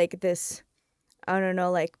 like this I don't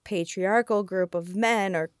know, like patriarchal group of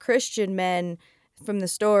men or Christian men from the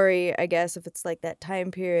story, I guess, if it's like that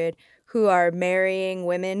time period, who are marrying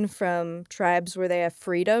women from tribes where they have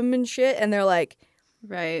freedom and shit. And they're like,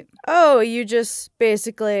 Right. oh, you just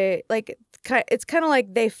basically, like, it's kind of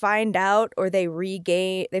like they find out or they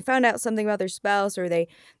found out something about their spouse, or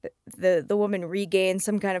the woman regains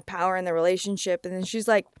some kind of power in the relationship. And then she's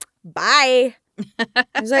like, bye.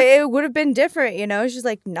 It's like, it would have been different, you know? She's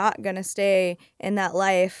like not gonna stay in that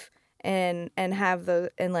life and have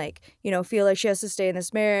and like, you know, feel like she has to stay in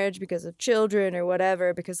this marriage because of children or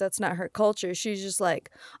whatever, because that's not her culture. She's just like,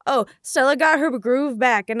 oh, Stella got her groove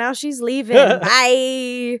back and now she's leaving.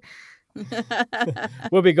 Bye.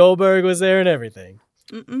 Whoopi Goldberg was there and everything.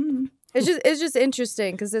 It's just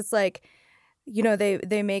interesting because it's like, you know,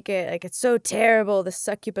 they make it like it's so terrible the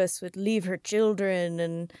succubus would leave her children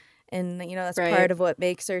and you know, that's part of what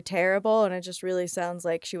makes her terrible, and it just really sounds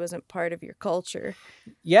like she wasn't part of your culture.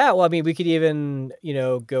 Yeah, well, I mean, we could even, you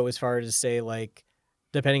know, go as far as to say, like,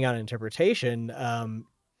 depending on interpretation,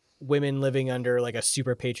 women living under like a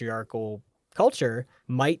super patriarchal culture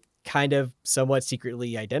might kind of somewhat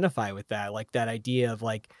secretly identify with that, like that idea of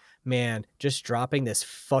like, man, just dropping this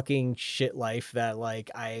fucking shit life that like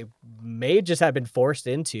I may just have been forced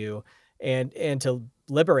into, and to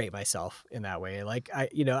liberate myself in that way. Like I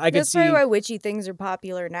could see. That's probably why witchy things are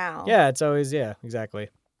popular now. Yeah, it's always, yeah, exactly.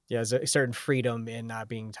 Yeah, there's a certain freedom in not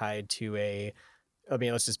being tied to I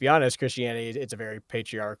mean, let's just be honest, Christianity, it's a very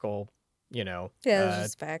patriarchal, you know. Yeah, that's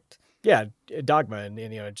just fact. Yeah, dogma, and you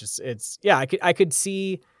know, I could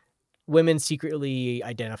see women secretly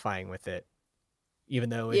identifying with it,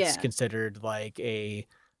 even though it's considered like an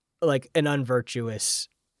unvirtuous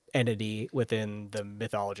entity within the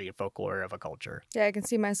mythology and folklore of a culture. Yeah, I can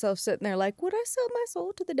see myself sitting there like, would I sell my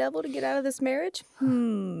soul to the devil to get out of this marriage?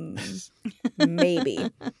 Maybe.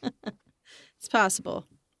 It's possible.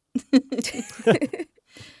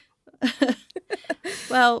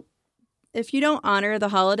 Well, if you don't honor the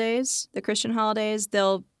holidays, the Christian holidays,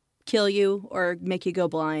 they'll kill you or make you go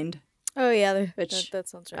blind. Oh yeah, which that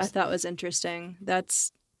sounds right. I thought was interesting.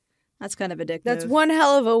 That's kind of addictive. That's one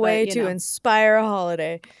hell of a way to inspire a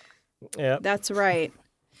holiday. Yeah, that's right.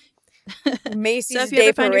 Macy's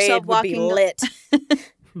Day Parade would be lit.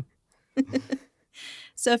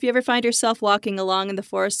 So if you ever find yourself walking along in the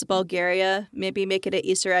forests of Bulgaria, maybe make it an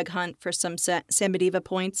Easter egg hunt for some Samadiva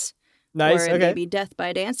points. Nice. Or maybe death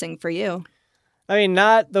by dancing for you. I mean,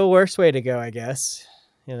 not the worst way to go, I guess.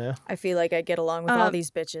 You know, I feel like I get along with all these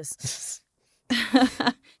bitches.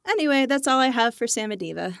 Anyway, that's all I have for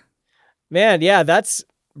Samadiva. Man, yeah, that's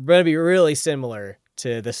going to be really similar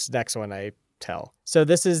to this next one I tell. So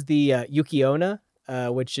this is the Yuki-onna,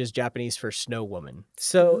 which is Japanese for snow woman.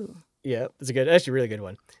 So, ooh. Yeah, it's actually a really good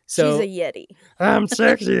one. So she's a Yeti. I'm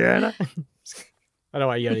sexy, Anna. I don't know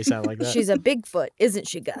why Yeti sound like that. She's a Bigfoot, isn't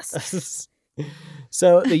she, Gus?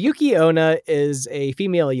 So the Yuki-onna is a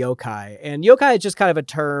female yokai, and yokai is just kind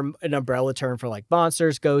of an umbrella term for like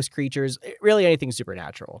monsters, ghosts, creatures, really anything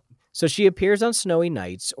supernatural. So she appears on snowy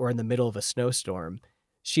nights or in the middle of a snowstorm.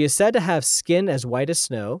 She is said to have skin as white as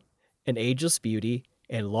snow, an ageless beauty,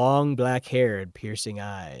 and long black hair and piercing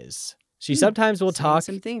eyes. She sometimes will talk.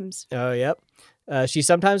 Some themes. Oh, yep. She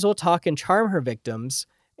sometimes will talk and charm her victims,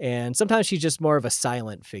 and sometimes she's just more of a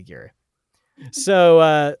silent figure.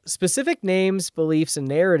 So specific names, beliefs, and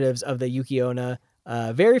narratives of the Yuki-onna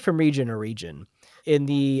vary from region to region. In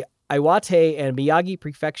the Iwate and Miyagi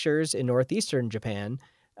prefectures in northeastern Japan,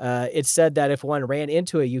 it's said that if one ran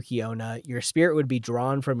into a Yuki-onna, your spirit would be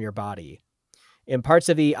drawn from your body. In parts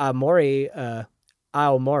of the Aomori,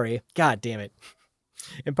 God damn it.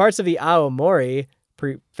 In parts of the Aomori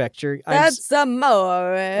prefecture... That's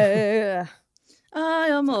amore.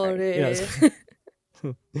 Aomori.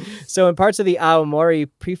 So in parts of the Aomori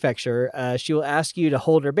prefecture, she will ask you to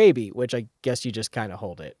hold her baby, which I guess you just kind of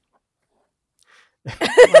hold it.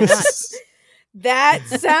 That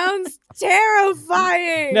sounds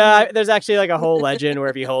terrifying. No, there's actually like a whole legend where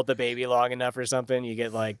if you hold the baby long enough or something, you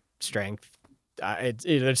get like strength.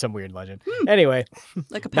 There's some weird legend. Anyway,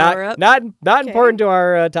 like a power up. Not important to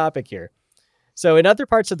our topic here. So in other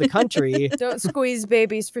parts of the country, don't squeeze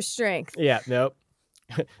babies for strength. Yeah, nope.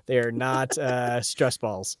 They are not stress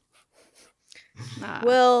balls.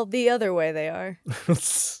 Well, the other way they are.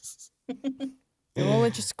 They won't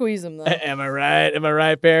let you squeeze them, though. Am I right? Am I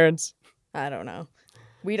right, parents? I don't know.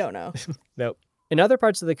 We don't know. Nope. In other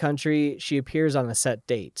parts of the country, she appears on a set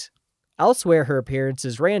date. Elsewhere, her appearance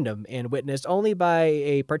is random and witnessed only by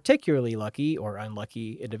a particularly lucky or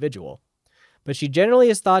unlucky individual. But she generally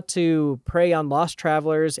is thought to prey on lost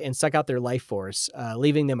travelers and suck out their life force,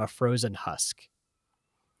 leaving them a frozen husk.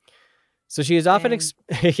 So she is often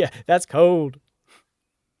yeah, that's cold.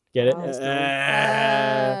 Get it?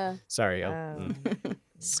 Sorry.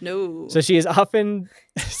 Snow. So she is often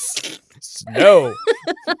snow.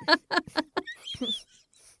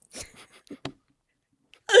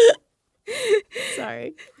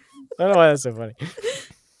 Sorry. I don't know why that's so funny.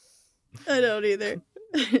 I don't either.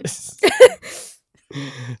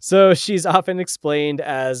 So she's often explained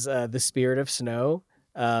as the spirit of snow,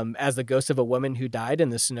 as the ghost of a woman who died in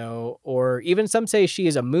the snow, or even some say she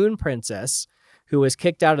is a moon princess who was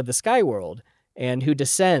kicked out of the sky world and who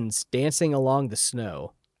descends dancing along the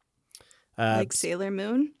snow. Like Sailor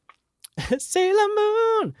Moon? Sailor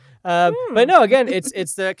Moon! But no, again,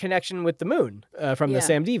 it's the connection with the moon from the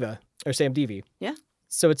Samdivi. Yeah.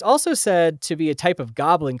 So it's also said to be a type of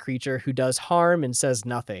goblin creature who does harm and says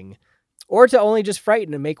nothing, or to only just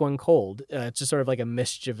frighten and make one cold. It's just sort of like a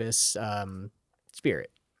mischievous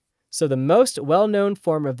spirit. So the most well-known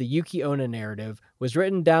form of the Yuki Onna narrative was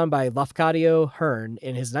written down by Lafcadio Hearn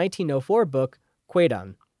in his 1904 book,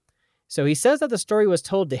 Kwaidan. So he says that the story was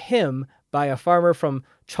told to him by a farmer from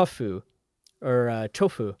Chofu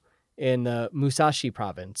in the Musashi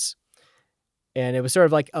province. And it was sort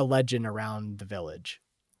of like a legend around the village.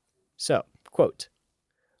 So, quote,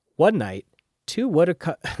 one night, two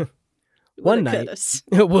woulda-couldas.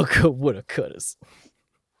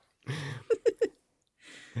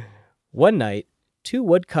 One night, two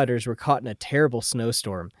woodcutters were caught in a terrible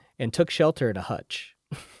snowstorm and took shelter at a hutch.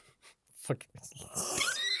 With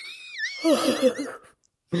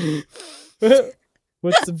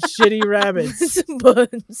some shitty rabbits. Some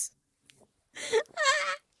buns.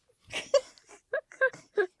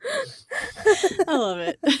 I love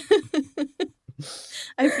it.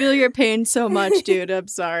 I feel your pain so much, dude. I'm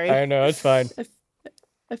sorry. I know, it's fine.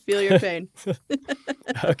 I feel your pain.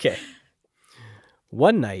 Okay.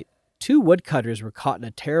 One night, two woodcutters were caught in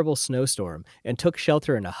a terrible snowstorm and took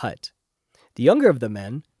shelter in a hut. The younger of the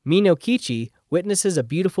men, Minokichi, witnesses a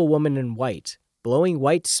beautiful woman in white, blowing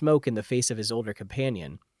white smoke in the face of his older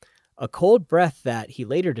companion. A cold breath that, he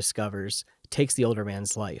later discovers, takes the older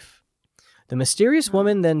man's life. The mysterious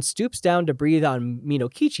woman then stoops down to breathe on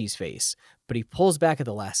Minokichi's face, but he pulls back at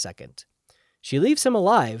the last second. She leaves him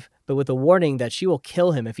alive, but with a warning that she will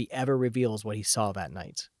kill him if he ever reveals what he saw that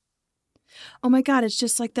night. Oh my god, it's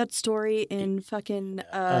just like that story in fucking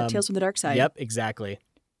Tales from the Dark Side. Yep, exactly.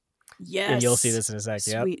 Yes. And you'll see this in a sec.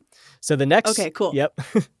 Sweet. Yep. So the next... Okay, cool. Yep.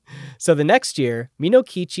 So the next year,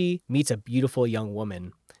 Minokichi meets a beautiful young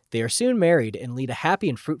woman. They are soon married and lead a happy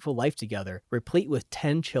and fruitful life together, replete with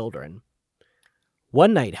 10 children.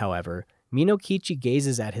 One night, however, Minokichi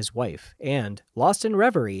gazes at his wife and, lost in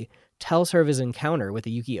reverie, tells her of his encounter with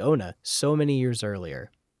the Yuki Onna so many years earlier.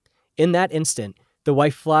 In that instant, the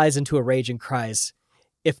wife flies into a rage and cries,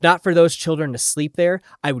 "If not for those children asleep there,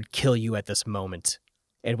 I would kill you at this moment."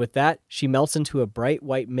 And with that, she melts into a bright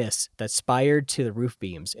white mist that spired to the roof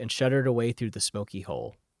beams and shuddered away through the smoky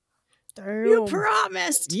hole. You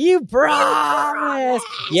promised. You promised.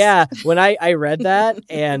 Yeah, when I read that,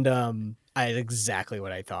 and I had exactly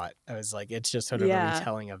what I thought. I was like, it's just sort of a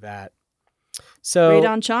retelling of that. So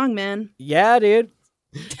Radon Chong, man. Yeah, dude.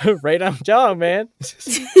 Radon Chong, man.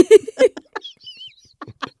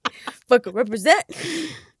 Fucking represent.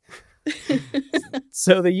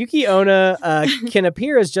 So the Yuki Onna can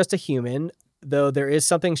appear as just a human, though there is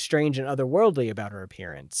something strange and otherworldly about her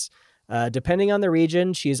appearance. Depending on the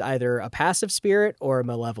region, she is either a passive spirit or a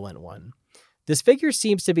malevolent one. This figure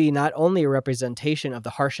seems to be not only a representation of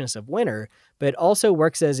the harshness of winter, but it also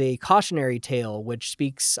works as a cautionary tale which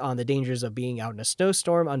speaks on the dangers of being out in a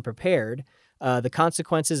snowstorm unprepared, the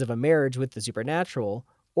consequences of a marriage with the supernatural,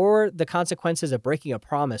 or the consequences of breaking a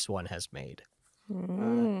promise one has made.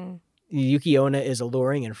 Yuki Onna is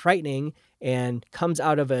alluring and frightening and comes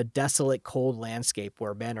out of a desolate, cold landscape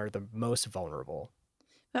where men are the most vulnerable.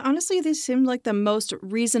 But honestly, these seem like the most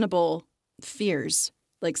reasonable fears,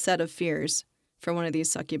 like set of fears for one of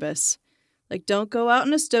these succubus. Like, don't go out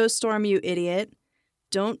in a snowstorm, you idiot.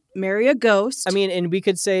 Don't marry a ghost. I mean, and we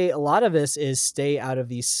could say a lot of this is stay out of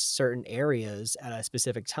these certain areas at a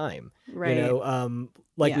specific time. Right. You know,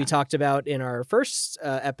 we talked about in our first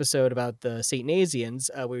episode about the Satanasians,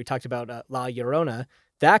 where we talked about La Llorona.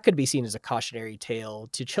 That could be seen as a cautionary tale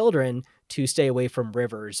to children to stay away from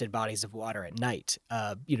rivers and bodies of water at night,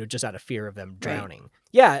 just out of fear of them drowning. Right.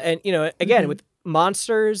 Yeah, and, again, with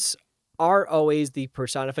monsters are always the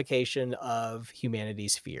personification of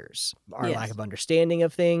humanity's fears, our lack of understanding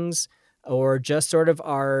of things, or just sort of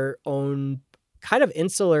our own kind of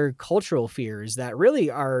insular cultural fears that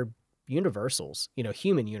really are universals,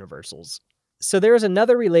 human universals. So there is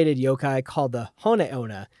another related yokai called the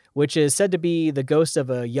Honeona, which is said to be the ghost of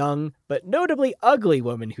a young but notably ugly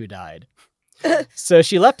woman who died. So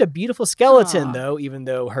she left a beautiful skeleton, Aw. though, even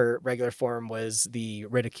though her regular form was the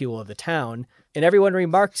ridicule of the town, and everyone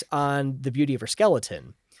remarked on the beauty of her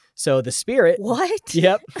skeleton. So the spirit... What?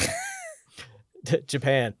 Yep.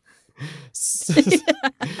 Japan.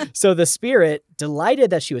 So the spirit,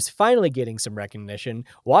 delighted that she was finally getting some recognition,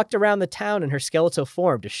 walked around the town in her skeletal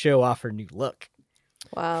form to show off her new look.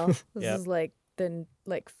 Wow. This Yep. is like the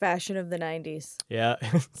fashion of the 90s. Yeah.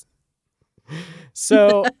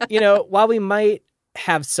 So, while we might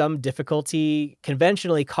have some difficulty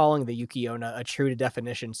conventionally calling the Yuki-onna a true to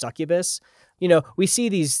definition succubus, we see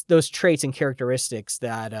those traits and characteristics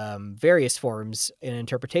that various forms and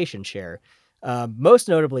interpretation share. Most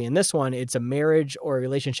notably in this one, it's a marriage or a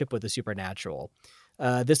relationship with the supernatural.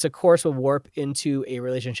 This, of course, will warp into a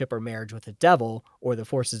relationship or marriage with the devil or the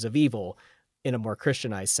forces of evil in a more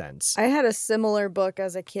Christianized sense. I had a similar book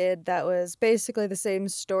as a kid that was basically the same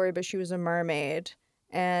story, but she was a mermaid.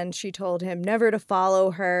 And she told him never to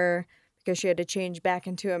follow her because she had to change back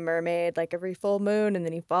into a mermaid like every full moon, and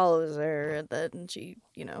then he follows her, and then she,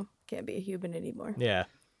 can't be a human anymore. Yeah.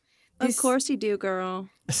 Of course you do, girl.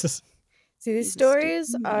 See, these You stories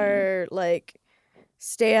stupid man. are like,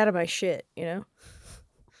 stay out of my shit,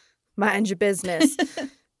 Mind your business.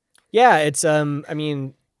 Yeah, it's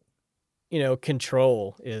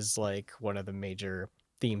control is like one of the major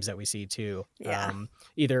themes that we see too. Yeah.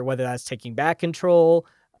 Either whether that's taking back control,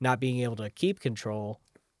 not being able to keep control,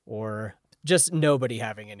 or just nobody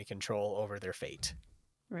having any control over their fate.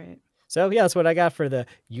 Right. So yeah, that's what I got for the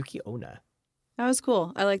Yuki-onna. That was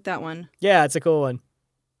cool. I like that one. Yeah, it's a cool one.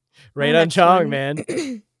 Right My on next Chong, one- man.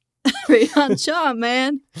 Right on shot,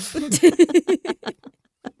 man.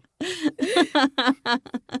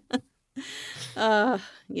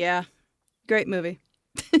 Yeah. Great movie.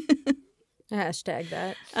 Hashtag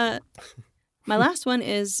that. My last one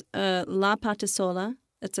is La Patisola.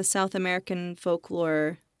 It's a South American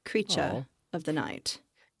folklore creature of the night.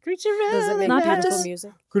 Creature Does it make Not beautiful just-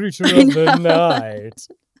 music? Creature of the night.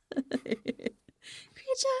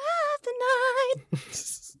 Creature of the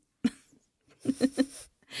night.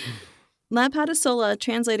 La Patisola,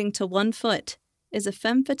 translating to 1 foot, is a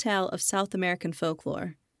femme fatale of South American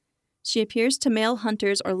folklore. She appears to male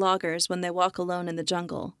hunters or loggers when they walk alone in the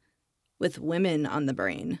jungle, with women on the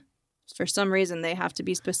brain. For some reason, they have to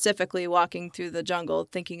be specifically walking through the jungle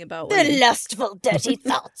thinking about women. lustful, dirty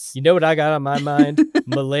thoughts. You know what I got on my mind?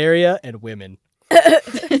 Malaria and women.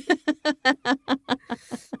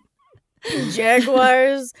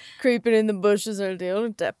 Jaguars creeping in the bushes are the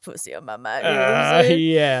only type of pussy on my mind. You know what I'm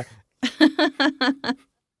saying? Yeah.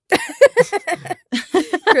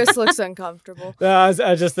 Chris looks uncomfortable. I was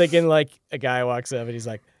just thinking, like, a guy walks up and he's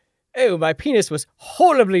like, "Oh, my penis was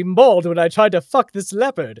horribly mauled when I tried to fuck this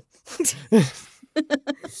leopard."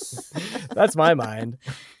 That's my mind.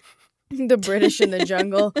 The British in the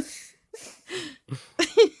jungle.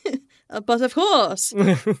 But of course.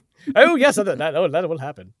 Oh, yes, that will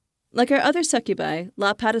happen. Like her other succubi,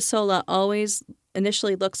 La Patisola always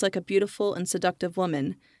initially looks like a beautiful and seductive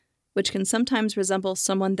woman, which can sometimes resemble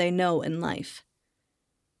someone they know in life.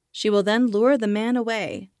 She will then lure the man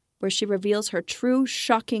away, where she reveals her true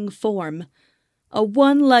shocking form. A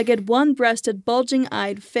one-legged, one-breasted,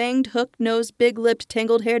 bulging-eyed, fanged, hook-nosed, big-lipped,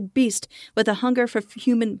 tangled-haired beast with a hunger for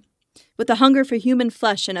human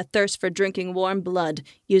flesh and a thirst for drinking warm blood,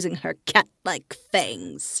 using her cat-like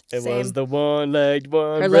fangs. It Same. was the one-legged, Her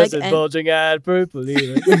leg one-breasted, and- bulging-eyed purple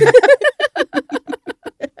eater.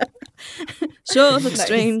 Sure looks Nice.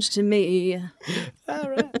 strange to me. All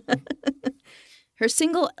right. Her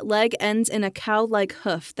single leg ends in a cow-like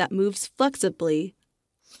hoof that moves flexibly.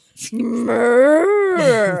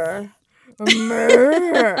 Murr.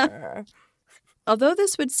 Murr. Although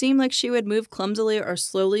this would seem like she would move clumsily or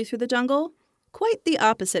slowly through the jungle, quite the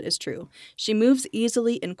opposite is true. She moves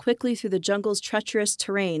easily and quickly through the jungle's treacherous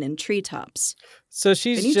terrain and treetops. So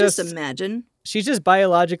Can you she's just just imagine? she's just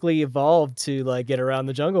biologically evolved to like get around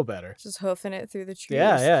the jungle better. Just hoofing it through the trees.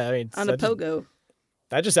 Yeah. I mean, On a that just- pogo.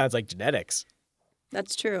 that just sounds like genetics.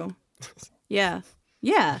 That's true. Yeah.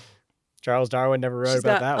 Yeah. Charles Darwin never wrote She's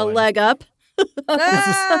about got that a one. leg up.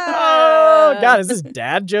 Oh God, is this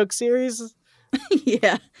dad joke series?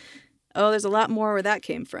 Yeah. Oh, there's a lot more where that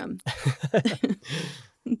came from.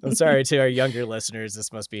 I'm sorry to our younger listeners.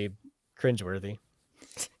 This must be cringeworthy.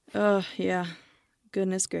 Oh, yeah.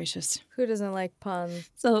 Goodness gracious. Who doesn't like puns?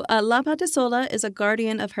 So, La Patisola is a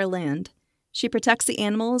guardian of her land. She protects the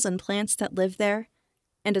animals and plants that live there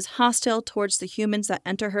and is hostile towards the humans that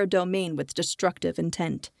enter her domain with destructive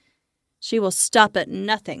intent. She will stop at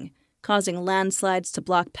nothing causing landslides to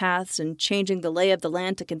block paths and changing the lay of the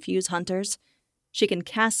land to confuse hunters. She can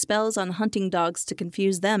cast spells on hunting dogs to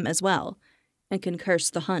confuse them as well, and can curse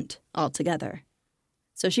the hunt altogether.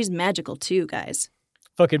 So she's magical too, guys.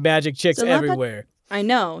 Fucking magic chicks So everywhere. I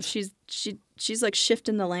know. She's like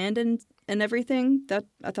shifting the land and everything.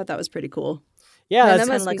 I thought that was pretty cool. Yeah, Man, that's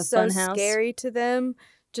that must kinda like be a so fun house. scary to them.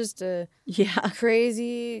 Just a Yeah,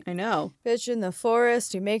 crazy I know. bitch in the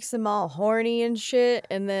forest who makes them all horny and shit,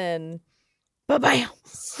 and then ba-bam!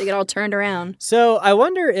 They get all turned around. So I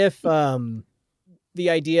wonder if the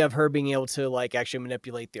idea of her being able to like actually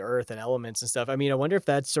manipulate the earth and elements and stuff. I mean, I wonder if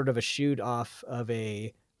that's sort of a shoot off of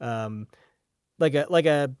a like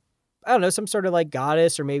a I don't know, some sort of like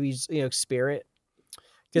goddess or maybe spirit.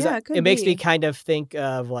 Because Yeah, it could it makes me be. kind of think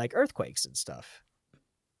of like earthquakes and stuff.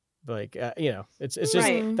 Like it's just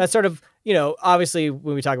Right. that's sort of obviously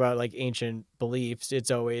when we talk about like ancient beliefs, it's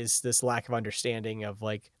always this lack of understanding of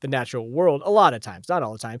like the natural world. A lot of times, not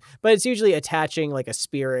all the time, but it's usually attaching like a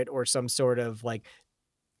spirit or some sort of like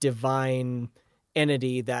divine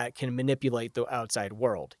entity that can manipulate the outside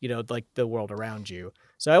world. Like the world around you.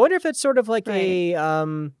 So I wonder if it's sort of like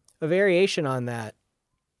a variation on that.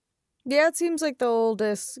 Yeah, it seems like the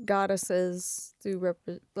oldest goddesses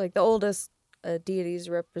like the oldest deities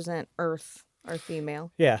represent Earth are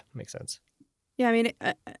female. Yeah, makes sense. Yeah, I mean,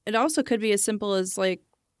 it also could be as simple as like,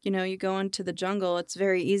 you go into the jungle. It's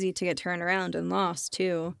very easy to get turned around and lost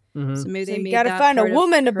too. Mhm. So maybe So they you made gotta that find a part of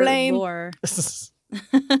woman to her blame. lore.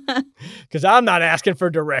 Because I'm not asking for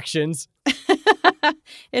directions.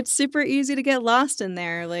 It's super easy to get lost in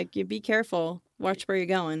there. Like, you be careful. Watch where you're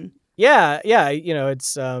going. Yeah,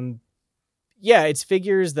 it's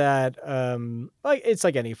figures that like it's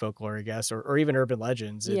like any folklore, I guess, or even urban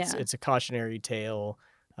legends. It's a cautionary tale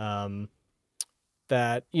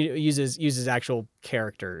that uses actual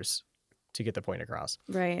characters to get the point across.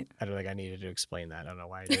 Right. I don't think I needed to explain that. I don't know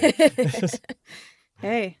why I did.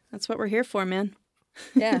 Hey, that's what we're here for, man.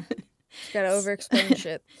 Yeah. Gotta over-explain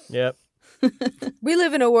shit. Yep. We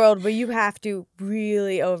live in a world where you have to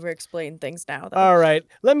really over-explain things now, though. All right.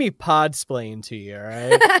 Let me pod-splain to you, all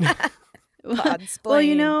right?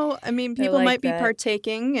 Podsplain. I mean, I people like might be that.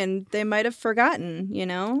 partaking and they might have forgotten,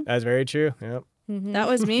 That's very true. Yep. Mhm. That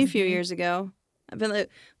was me a few years ago. I've been like,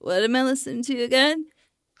 what am I listening to again?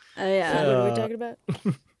 Yeah. What are we talking about?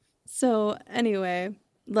 So anyway,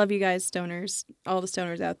 love you guys, stoners. All the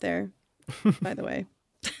stoners out there, by the way.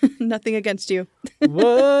 Nothing against you.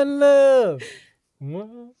 One love.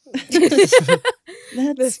 One...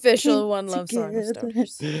 The official One Love song of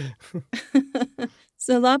stoners.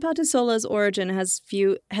 So La Patisola's origin has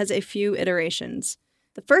a few iterations.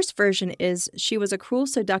 The first version is she was a cruel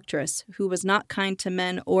seductress who was not kind to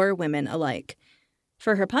men or women alike.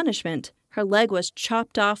 For her punishment, her leg was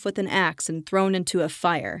chopped off with an axe and thrown into a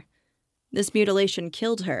fire. This mutilation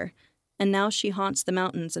killed her, and now she haunts the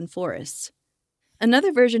mountains and forests.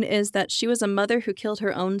 Another version is that she was a mother who killed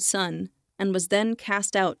her own son and was then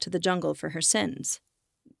cast out to the jungle for her sins.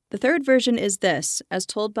 The third version is this, as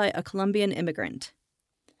told by a Colombian immigrant.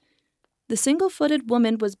 The single-footed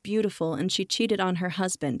woman was beautiful and she cheated on her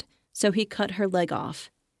husband, so he cut her leg off.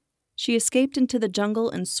 She escaped into the jungle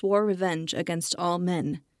and swore revenge against all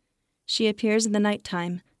men. She appears in the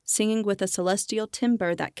nighttime, singing with a celestial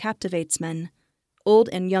timbre that captivates men, old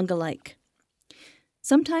and young alike.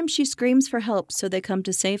 Sometimes she screams for help so they come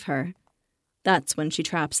to save her. That's when she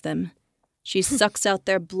traps them. She sucks out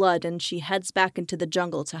their blood and she heads back into the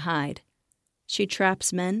jungle to hide. She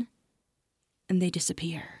traps men, and they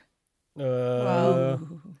disappear. Wow.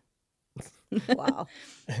 Wow.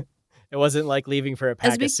 It wasn't like leaving for a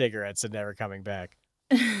pack we- of cigarettes and never coming back.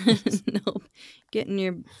 Nope. Getting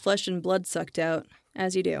your flesh and blood sucked out,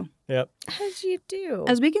 as you do. Yep. As you do.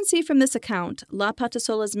 As we can see from this account, La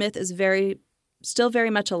Patisola's myth is still very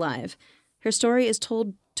much alive. Her story is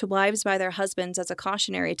told to wives by their husbands as a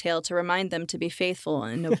cautionary tale to remind them to be faithful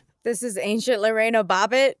and This is ancient Lorena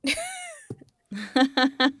Bobbitt.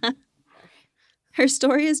 Her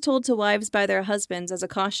story is told to wives by their husbands as a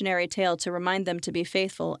cautionary tale to remind them to be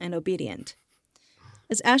faithful and obedient.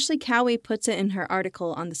 As Ashley Cowie puts it in her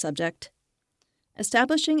article on the subject,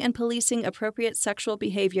 establishing and policing appropriate sexual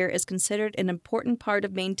behavior is considered an important part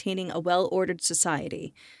of maintaining a well-ordered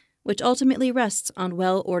society, which ultimately rests on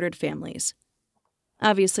well-ordered families.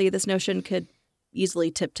 Obviously, this notion could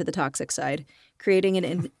easily tip to the toxic side, creating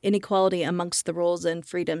an inequality amongst the roles and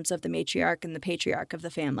freedoms of the matriarch and the patriarch of the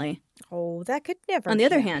family. Oh, that could never On the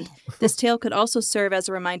other happen. hand, this tale could also serve as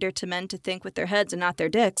a reminder to men to think with their heads and not their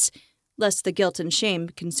dicks, lest the guilt and shame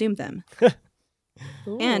consume them.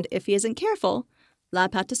 Ooh. And if he isn't careful, La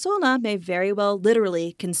Patisola may very well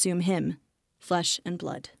literally consume him, flesh and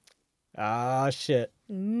blood. Ah, shit.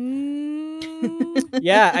 Mm.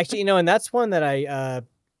 Yeah, actually, and that's one that I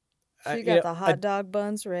She got the hot dog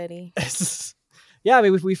buns ready. Yeah, I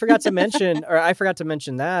mean, we forgot to mention, or I forgot to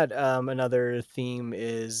mention that another theme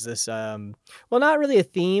is this. Well, not really a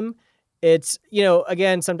theme. It's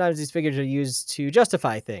again, sometimes these figures are used to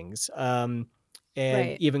justify things. And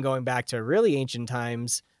Right. even going back to really ancient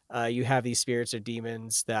times, you have these spirits or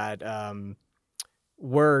demons that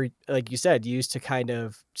were, like you said, used to kind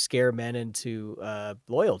of scare men into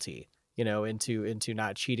loyalty. Into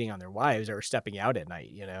not cheating on their wives or stepping out at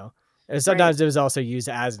night. And sometimes it was also used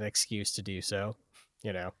as an excuse to do so.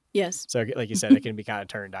 Yes. So like you said, it can be kind of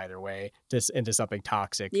turned either way, just into something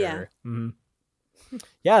toxic. Yeah.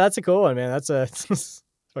 Yeah, that's a cool one, man. That's it's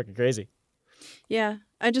fucking crazy. Yeah,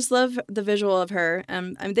 I just love the visual of her. I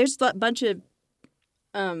mean, there's a bunch of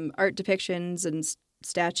art depictions and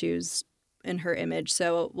statues in her image,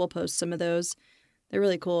 so we'll post some of those. They're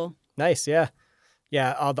really cool. Nice, yeah.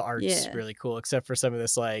 All the art's really cool, except for some of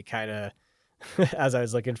this like kind of as I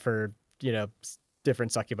was looking for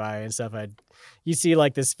different succubi and stuff, you see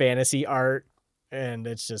like this fantasy art, and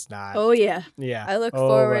it's just not. Oh yeah. I look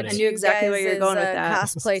forward. I knew exactly where you're going with that.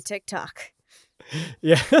 Cosplay TikTok.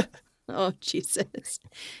 Yeah. Oh Jesus!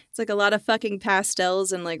 It's like a lot of fucking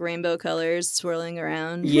pastels and like rainbow colors swirling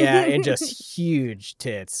around. Yeah, and just huge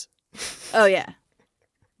tits. Oh yeah,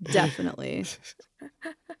 definitely.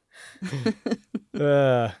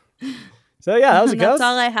 So yeah, that was a That's ghost.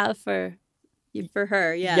 all I have for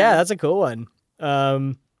her. Yeah. Yeah, that's a cool one.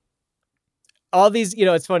 All these,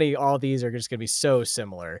 it's funny. All these are just gonna be so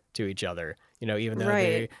similar to each other. Even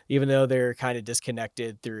though they're kind of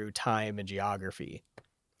disconnected through time and geography.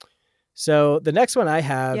 So the next one I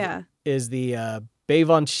have is the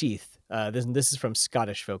Bavon Sheath. This is from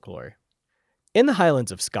Scottish folklore. In the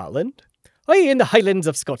Highlands of Scotland. In the Highlands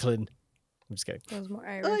of Scotland. I'm just kidding. That was more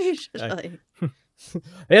Irish.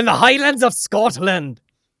 In the Highlands of Scotland.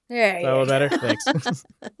 Yeah. Oh, better. Thanks.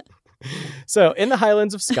 So, in the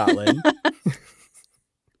Highlands of Scotland.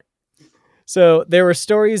 So, there were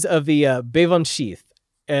stories of the Bavon Sheath,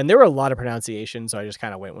 and there were a lot of pronunciations, so I just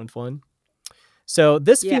kind of went with one. So,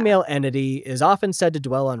 this female entity is often said to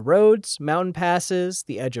dwell on roads, mountain passes,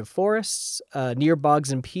 the edge of forests, near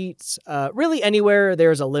bogs and peats, really anywhere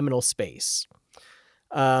there's a liminal space.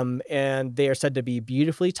 And they are said to be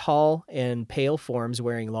beautifully tall and pale forms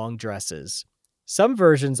wearing long dresses. Some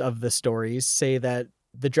versions of the stories say that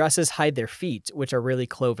the dresses hide their feet, which are really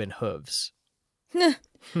cloven hooves. And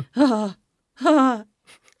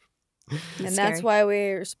that's why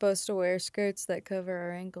we're supposed to wear skirts that cover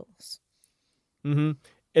our ankles. Mm-hmm.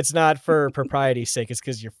 It's not for propriety's sake. It's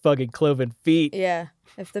because you're fucking cloven feet. Yeah.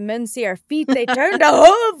 If the men see our feet, they turn to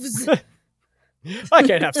hooves. I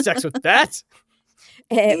can't have sex with that.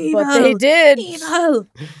 But they did. Evil.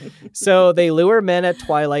 So they lure men at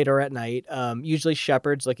twilight or at night, usually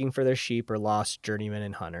shepherds looking for their sheep or lost journeymen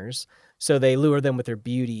and hunters. So they lure them with their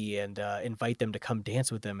beauty and invite them to come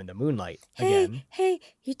dance with them in the moonlight again. Hey,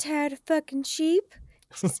 you tired of fucking sheep?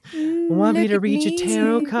 Want me to read your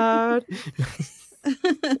tarot card?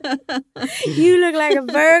 You look like a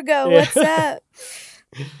Virgo. Yeah. What's up?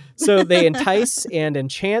 So they entice and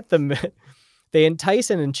enchant the men. They entice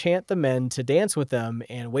and enchant the men to dance with them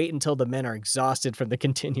and wait until the men are exhausted from the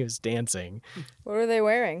continuous dancing. What are they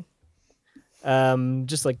wearing?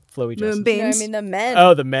 Just like flowy dresses. Moonbeams. No, I mean the men.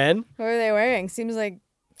 Oh, the men? What are they wearing? Seems like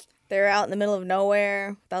they're out in the middle of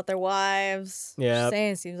nowhere without their wives. Yeah. Just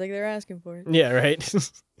saying, seems like they're asking for it. Yeah, right.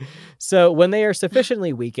 So when they are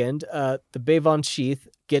sufficiently weakened, the Bavon Sheath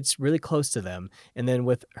gets really close to them, and then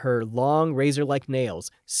with her long razor-like nails,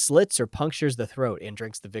 slits or punctures the throat and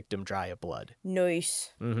drinks the victim dry of blood.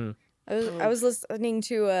 Nice. Mm-hmm. I was listening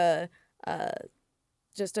to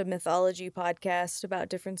just a mythology podcast about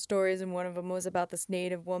different stories, and one of them was about this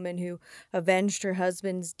native woman who avenged her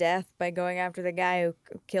husband's death by going after the guy who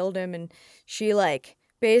killed him, and she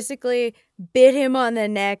basically bit him on the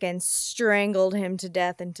neck and strangled him to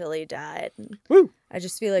death until he died. Woo! I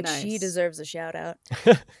just feel like she Nice. deserves a shout out.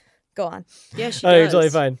 Go on. Yeah, she Oh, does. you're totally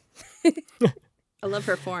fine. I love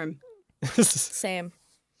her form. Same.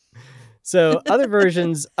 So other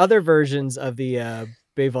versions of the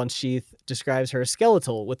Bavon Sheath describes her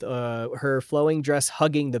skeletal with her flowing dress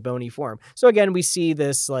hugging the bony form. So again, we see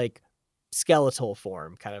this skeletal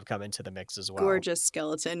form kind of come into the mix as well. Gorgeous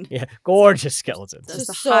skeleton. Yeah, gorgeous skeletons. That's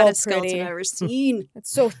the Just so hottest pretty. skeleton I've ever seen. It's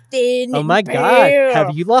so thin. Oh and my God. pale.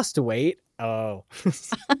 Have you lost weight? Oh.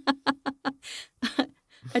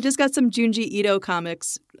 I just got some Junji Ito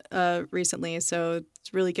comics recently, so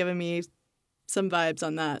it's really giving me some vibes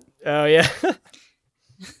on that. Oh yeah.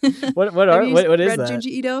 What Have you is read that? Junji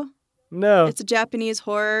Ito? No. It's a Japanese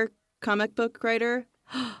horror comic book writer.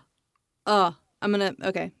 Oh,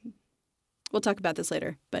 okay. We'll talk about this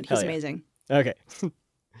later, but he's amazing. Okay.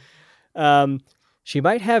 She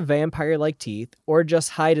might have vampire-like teeth or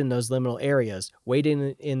just hide in those liminal areas,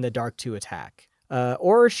 waiting in the dark to attack.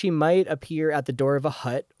 Or she might appear at the door of a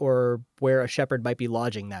hut or where a shepherd might be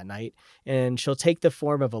lodging that night, and she'll take the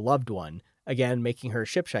form of a loved one, again making her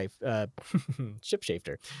shapeshifter.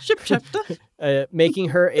 Shapeshifter? Making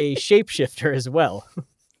her a shapeshifter as well.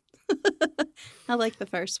 I like the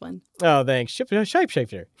first one. Oh, thanks.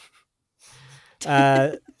 Shapeshifter.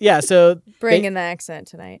 So... Bring in the accent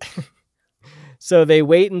tonight. So they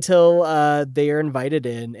wait until they are invited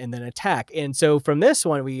in and then attack. And so from this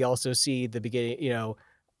one, we also see the beginning,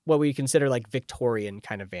 what we consider like Victorian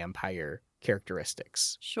kind of vampire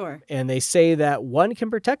characteristics. Sure. And they say that one can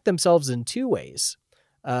protect themselves in two ways.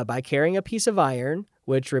 By carrying a piece of iron,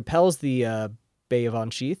 which repels the Bay-Von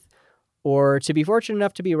Sheath, or to be fortunate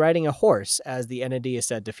enough to be riding a horse, as the entity is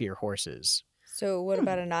said to fear horses. So what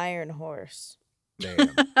about an iron horse? Damn.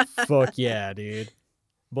 Fuck yeah, dude.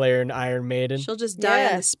 Blair and Iron Maiden. She'll just die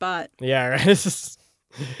on the spot. Yeah, right.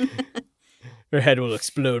 Her head will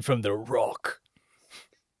explode from the rock.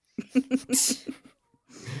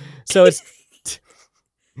 So it's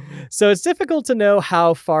difficult to know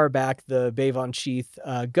how far back the Bay-Von Sheath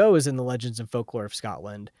goes in the legends and folklore of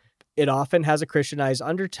Scotland. It often has a Christianized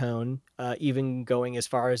undertone, even going as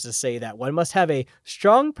far as to say that one must have a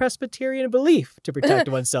strong Presbyterian belief to protect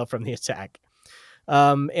oneself from the attack.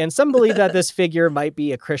 And some believe that this figure might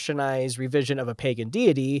be a Christianized revision of a pagan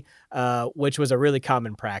deity, which was a really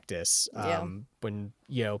common practice when,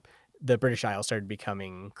 the British Isles started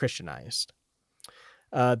becoming Christianized.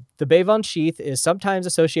 The Bay-Von Sheath is sometimes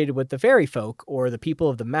associated with the fairy folk or the people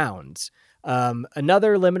of the mounds.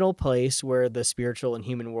 Another liminal place where the spiritual and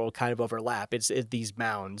human world kind of overlap. It's these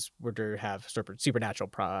mounds where have supernatural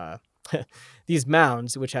these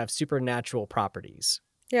mounds which have supernatural properties.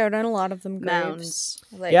 Yeah, aren't a lot of them Mounds.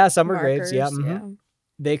 graves? Like some are markers, graves. Yeah, mm-hmm.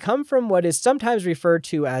 They come from what is sometimes referred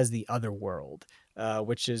to as the other world,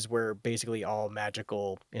 which is where basically all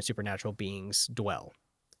magical and supernatural beings dwell.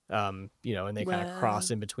 And they kind of cross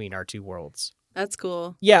in between our two worlds. That's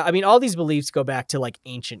cool. Yeah, I mean, all these beliefs go back to like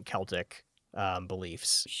ancient Celtic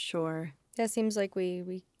beliefs. Sure. Yeah, it seems like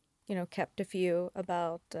we kept a few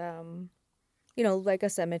about, like a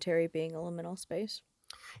cemetery being a liminal space.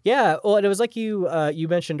 Yeah, well, and it was like you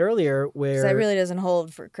mentioned earlier, where that really doesn't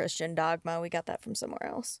hold for Christian dogma. We got that from somewhere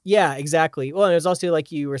else. Yeah, exactly. Well, and it was also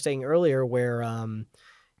like you were saying earlier, where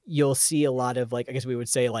you'll see a lot of like, I guess we would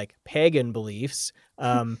say like pagan beliefs.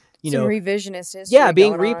 Some revisionist history. Yeah,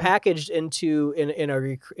 being repackaged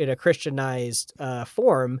in a Christianized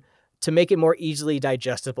form to make it more easily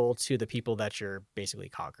digestible to the people that you're basically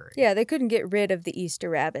conquering. Yeah, they couldn't get rid of the Easter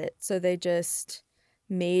rabbit, so they just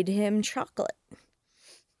made him chocolate.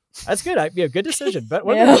 That's good. Good decision. But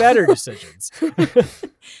one of the better decisions.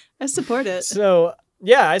 I support it. So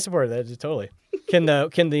yeah, I support that totally. Can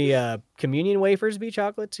the communion wafers be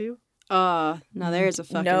chocolate too? No, there's a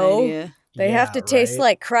fucking idea. They have to taste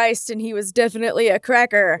like Christ, and he was definitely a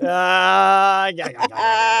cracker.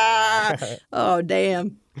 Oh,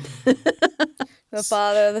 damn. The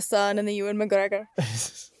Father, the Son, and the Ewan McGregor.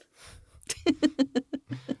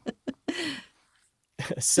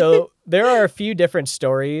 So there are a few different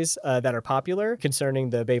stories that are popular concerning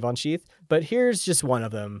the Bay-Von Sheath, but here's just one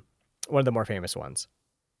of them, one of the more famous ones.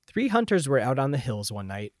 3 hunters were out on the hills one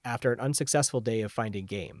night after an unsuccessful day of finding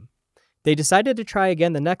game. They decided to try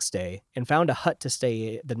again the next day and found a hut to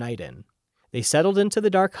stay the night in. They settled into the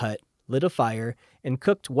dark hut, lit a fire, and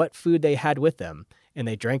cooked what food they had with them, and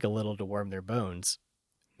they drank a little to warm their bones.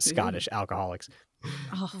 Scottish alcoholics.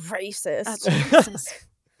 Oh, racist. That's racist.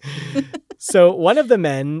 So one of the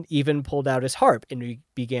men even pulled out his harp and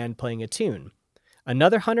began playing a tune.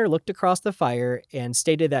 Another hunter looked across the fire and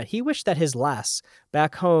stated that he wished that his lass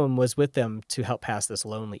back home was with them to help pass this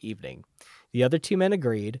lonely evening. The other 2 men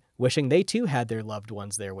agreed, wishing they too had their loved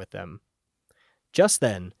ones there with them. Just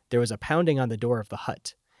then, there was a pounding on the door of the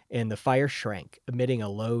hut, and the fire shrank, emitting a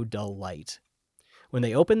low, dull light. When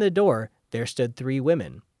they opened the door, there stood 3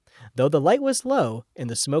 women. Though the light was low and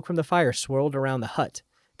the smoke from the fire swirled around the hut,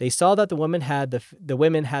 they saw that the women had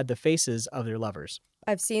the faces of their lovers.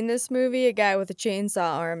 I've seen this movie. A guy with a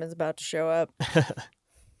chainsaw arm is about to show up.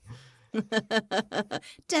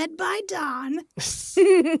 Dead by dawn.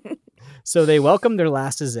 So they welcomed their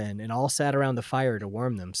lasses in and all sat around the fire to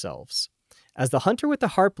warm themselves. As the hunter with the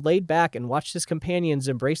harp laid back and watched his companions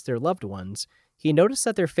embrace their loved ones, he noticed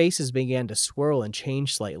that their faces began to swirl and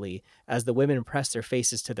change slightly as the women pressed their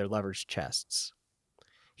faces to their lovers' chests.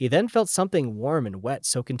 He then felt something warm and wet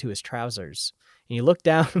soak into his trousers. And he looked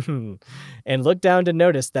down to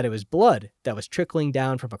notice that it was blood that was trickling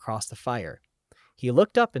down from across the fire. He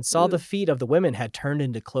looked up and saw the feet of the women had turned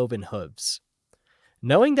into cloven hooves.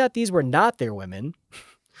 Knowing that these were not their women,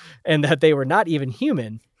 and that they were not even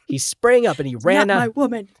human, he sprang up and he ran not out. my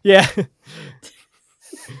woman. Yeah.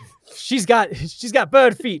 She's got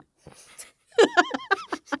bird feet.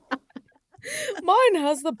 Mine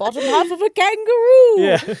has the bottom half of a kangaroo.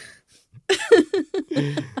 Yeah.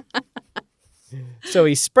 So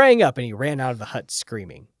he sprang up and he ran out of the hut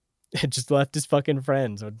screaming. It just left his fucking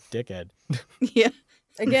friends. What a dickhead. Yeah.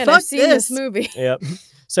 Again, Fuck I've seen this this. movie. Yep.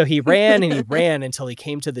 So he ran and he ran until he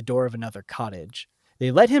came to the door of another cottage. They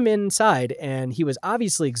let him inside, and he was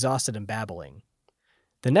obviously exhausted and babbling.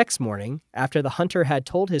 The next morning, after the hunter had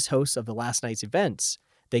told his hosts of the last night's events,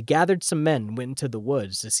 they gathered some men and went into the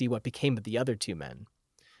woods to see what became of the other two men.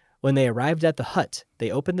 When they arrived at the hut, they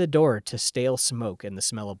opened the door to stale smoke and the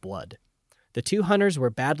smell of blood. The two hunters were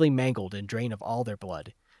badly mangled and drained of all their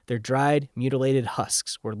blood. Their dried, mutilated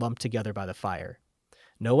husks were lumped together by the fire.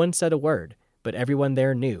 No one said a word, but everyone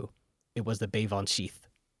there knew it was the Bavon Sheath.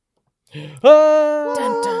 Ah!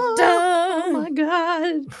 Dun, dun, dun. Oh my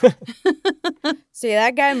God. See,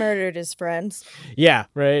 that guy murdered his friends. Yeah,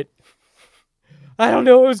 right. I don't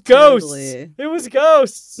know. It was ghosts. Totally. It was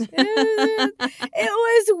ghosts. It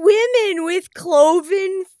was women with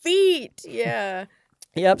cloven feet. Yeah.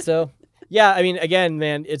 Yep. So, yeah, I mean, again,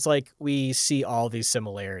 man, it's like we see all these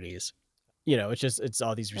similarities. You know, it's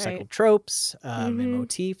all these recycled Right. tropes and Mhm.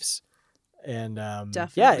 motifs. And yeah,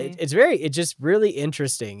 Definitely. it's just really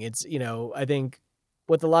interesting. It's, you know, I think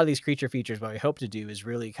with a lot of these creature features, what we hope to do is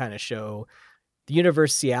really kind of show the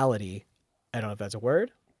universality. I don't know if that's a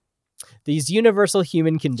word. These universal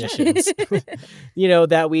human conditions, you know,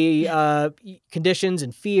 that we, conditions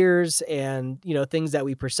and fears and, you know, things that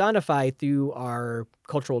we personify through our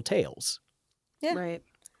cultural tales. Yeah. Right.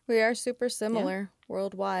 We are super similar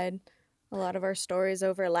worldwide. A lot of our stories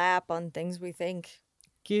overlap on things we think.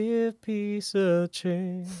 Give peace a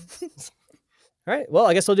chance. All right. Well,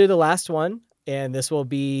 I guess we'll do the last one. And this will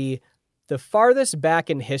be the farthest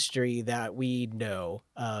back in history that we know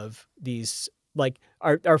of these, like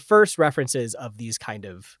our first references of these kind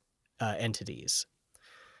of entities.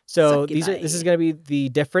 So this is going to be the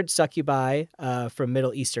different succubi from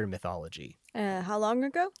Middle Eastern mythology. How long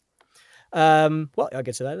ago? Well, I'll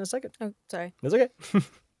get to that in a second. Oh, sorry. That's okay.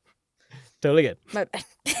 Totally good. My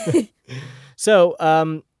bad.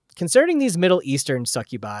 So, concerning these Middle Eastern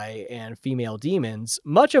succubi and female demons,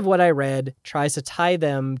 much of what I read tries to tie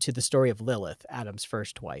them to the story of Lilith, Adam's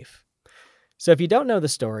first wife. So if you don't know the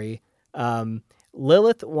story,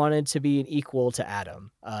 Lilith wanted to be an equal to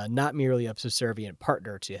Adam, not merely a subservient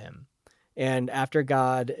partner to him. And after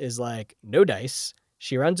God is like, no dice,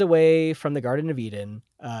 she runs away from the Garden of Eden.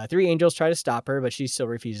 3 angels try to stop her, but she still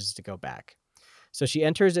refuses to go back. So she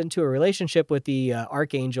enters into a relationship with the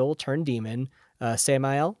archangel turned demon,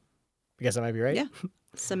 Samael. I guess I might be right. Yeah.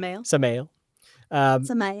 Samael. Samael.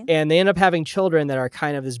 Samael. And they end up having children that are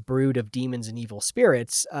kind of this brood of demons and evil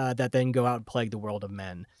spirits that then go out and plague the world of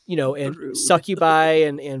men. You know, and Brood. succubi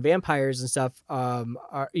and vampires and stuff,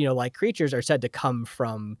 are, you know, like creatures are said to come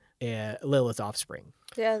from Lilith's offspring.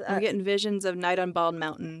 Yeah. I'm getting visions of Night on Bald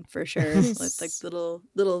Mountain for sure. With like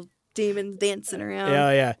little demons dancing around.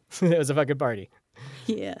 Yeah. It was a fucking party.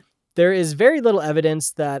 Yeah. There is very little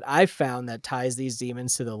evidence that I've found that ties these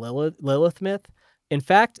demons to the Lilith myth. In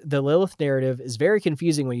fact, the Lilith narrative is very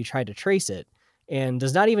confusing when you try to trace it, and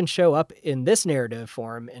does not even show up in this narrative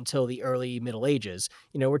form until the early Middle Ages.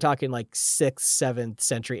 You know, we're talking like 6th, 7th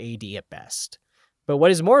century AD at best. But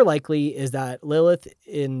what is more likely is that Lilith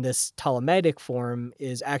in this Ptolemaic form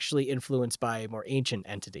is actually influenced by more ancient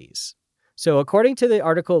entities. So according to the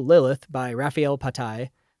article Lilith by Raphael Patai,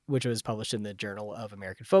 which was published in the Journal of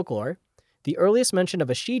American Folklore, the earliest mention of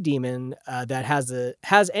a she-demon that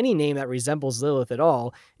has any name that resembles Lilith at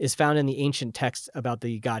all is found in the ancient text about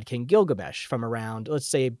the god king Gilgamesh from around, let's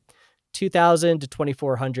say, 2000 to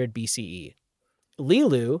 2400 BCE.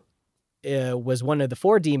 Lilu was one of the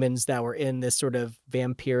 4 demons that were in this sort of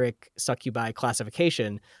vampiric succubi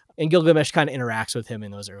classification, and Gilgamesh kind of interacts with him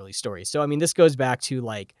in those early stories. So, I mean, this goes back to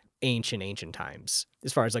like ancient times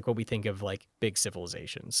as far as like what we think of like big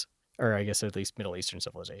civilizations, or I guess at least Middle Eastern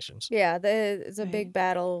civilizations. Yeah, it's a Right. big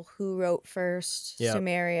battle. Who wrote first, Yep.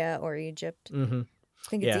 Sumeria or Egypt? Mm-hmm. I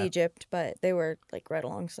think it's Yeah. Egypt, but they were like right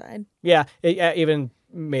alongside. Yeah, it even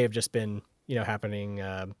may have just been, you know, happening,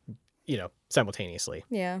 you know, simultaneously.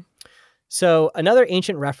 Yeah. So another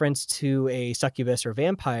ancient reference to a succubus or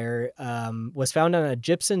vampire was found on a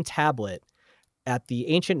gypsum tablet at the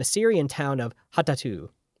ancient Assyrian town of Hatatu.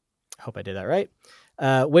 hope I did that right,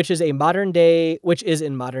 which is in modern day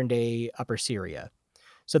Upper Syria.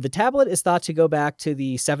 So the tablet is thought to go back to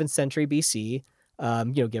the 7th century BC,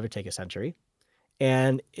 give or take a century.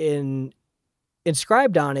 And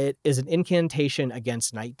inscribed on it is an incantation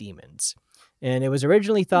against night demons. And it was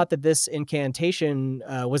originally thought that this incantation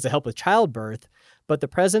was to help with childbirth, but the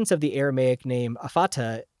presence of the Aramaic name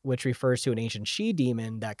Afata, which refers to an ancient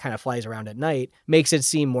she-demon that kind of flies around at night, makes it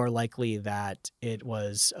seem more likely that it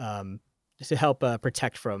was to help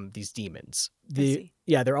protect from these demons.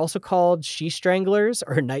 They're also called she-stranglers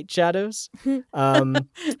or night shadows. Because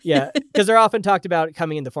they're often talked about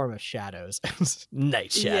coming in the form of shadows.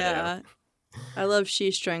 Night shadow. Yeah. I love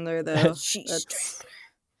She Strangler, though.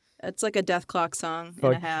 It's like a Death Clock song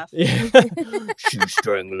and a half. Yeah. She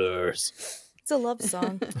Stranglers. It's a love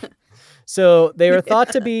song. So they were thought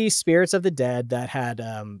to be spirits of the dead that had,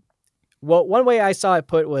 one way I saw it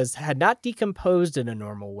put was had not decomposed in a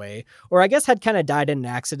normal way, or I guess had kind of died in an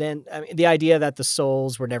accident. I mean, the idea that the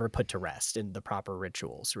souls were never put to rest in the proper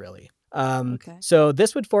rituals, really. So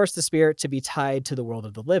this would force the spirit to be tied to the world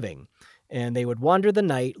of the living, and they would wander the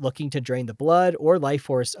night looking to drain the blood or life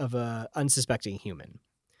force of an unsuspecting human.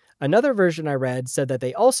 Another version I read said that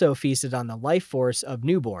they also feasted on the life force of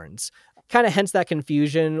newborns, kind of hence that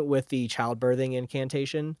confusion with the childbirthing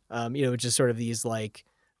incantation, just sort of these like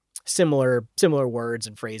similar words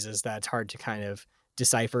and phrases that's hard to kind of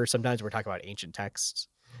decipher. Sometimes we're talking about ancient texts.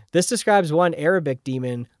 This describes one Arabic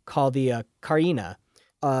demon called the Karina,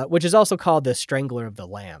 which is also called the Strangler of the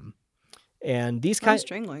Lamb. And these kinds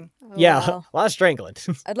strangling. Oh, yeah, wow. a lot of strangling.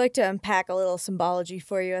 I'd like to unpack a little symbology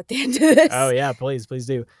for you at the end of this. Oh yeah, please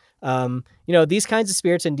do. These kinds of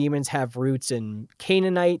spirits and demons have roots in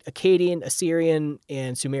Canaanite, Akkadian, Assyrian,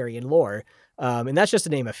 and Sumerian lore. And that's just to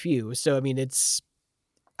name a few. So, I mean, it's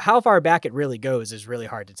how far back it really goes is really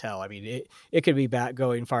hard to tell. I mean, it could be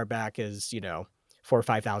going far back as, 4,000 or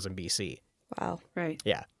 5,000 BC. Wow. Right.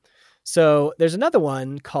 Yeah. So there's another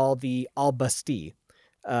one called the Al-Basti,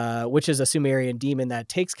 which is a Sumerian demon that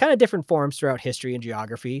takes kind of different forms throughout history and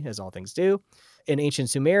geography, as all things do. In ancient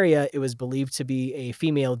Sumeria, it was believed to be a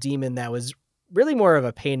female demon that was really more of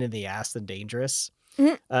a pain in the ass than dangerous.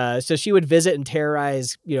 Mm-hmm. So she would visit and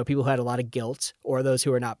terrorize, people who had a lot of guilt or those who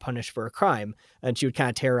were not punished for a crime, and she would kind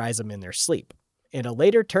of terrorize them in their sleep. And a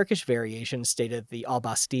later Turkish variation stated the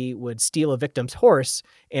Al-Basti would steal a victim's horse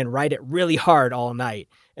and ride it really hard all night.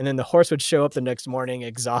 And then the horse would show up the next morning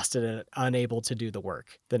exhausted and unable to do the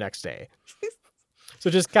work the next day. So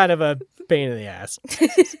just kind of a pain in the ass.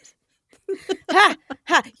 Ha!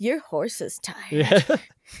 Your horse is tired. Yeah.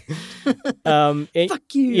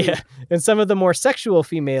 Fuck you. Yeah. And some of the more sexual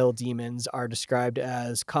female demons are described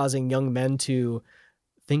as causing young men to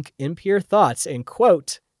think impure thoughts and,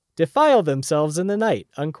 quote, defile themselves in the night,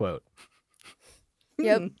 unquote.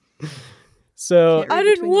 Yep. So I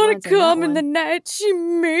didn't want to come in the night. She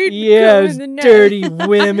made me come in the night. Dirty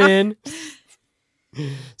women.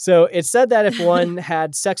 So it's said that if one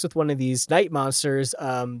had sex with one of these night monsters,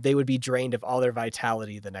 they would be drained of all their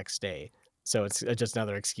vitality the next day. So it's just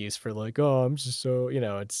another excuse for like, oh, I'm just so,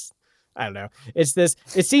 it's, I don't know. It's this,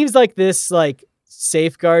 it seems like this like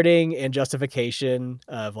safeguarding and justification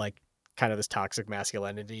of like kind of this toxic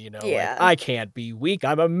masculinity, Yeah. like I can't be weak.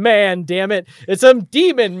 I'm a man, damn it. It's some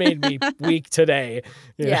demon made me weak today.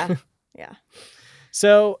 Yeah.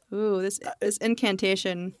 So, ooh, this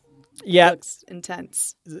incantation. Yeah. Looks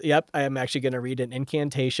intense. Yep. I am actually going to read an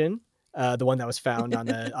incantation, the one that was found on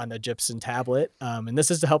the gypsum tablet. And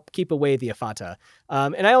this is to help keep away the Afata.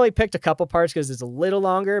 And I only picked a couple parts because it's a little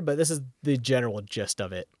longer, but this is the general gist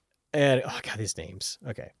of it. And, oh, God, these names.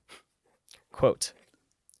 Okay. Quote.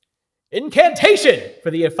 Incantation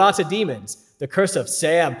for the Afata demons, the curse of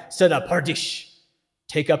Sam Senapardish.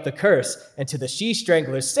 Take up the curse, and to the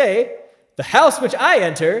she-stranglers say, the house which I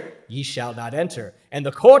enter, ye shall not enter, and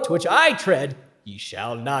the court which I tread, ye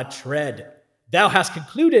shall not tread. Thou hast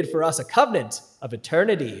concluded for us a covenant of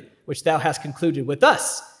eternity, which thou hast concluded with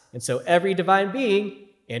us, and so every divine being,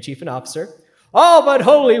 and chief and officer, all but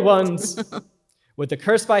holy ones, with the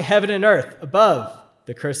curse by heaven and earth above,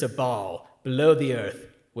 the curse of Baal below the earth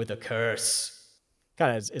with a curse.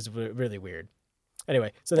 Kind of is really weird.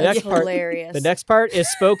 Anyway, so the next part is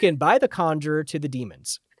spoken by the conjurer to the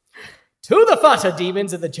demons. To the Fata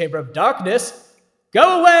demons in the chamber of darkness,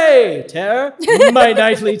 go away, terror, my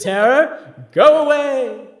nightly terror, go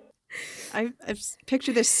away. I've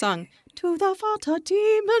pictured this sung. To the Fata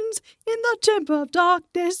demons in the chamber of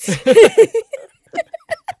darkness.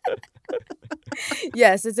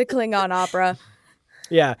 Yes, it's a Klingon opera.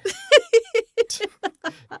 Yeah.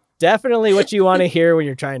 Definitely what you want to hear when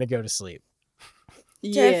you're trying to go to sleep.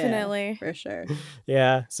 Definitely. For sure.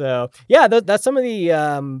 Yeah. So yeah, that's some of the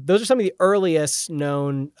those are some of the earliest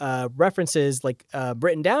known references, like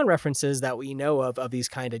written down references that we know of these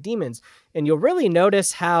kind of demons. And you'll really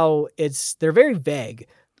notice how they're very vague.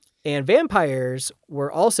 And vampires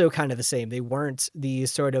were also kind of the same. They weren't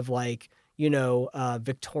these sort of like,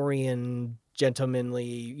 Victorian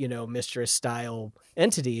gentlemanly, mistress style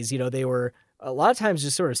entities. They were a lot of times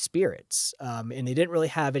just sort of spirits, and they didn't really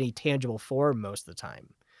have any tangible form most of the time.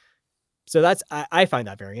 So I find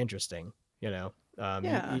that very interesting. Yeah.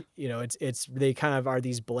 It's they kind of are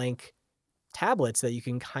these blank tablets that you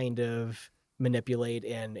can kind of manipulate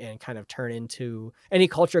and kind of turn into, any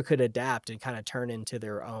culture could adapt and kind of turn into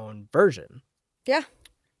their own version. Yeah.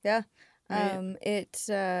 Right. It's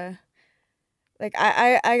like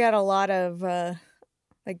I got a lot of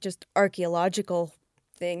like just archaeological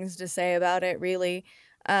things to say about it, really.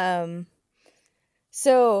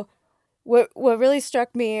 So what really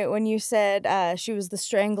struck me when you said she was the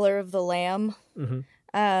strangler of the lamb,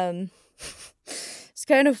 it's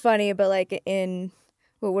kind of funny, but like in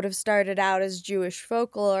what would have started out as Jewish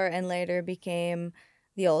folklore and later became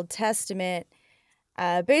the Old Testament,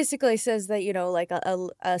 basically says that, like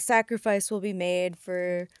a sacrifice will be made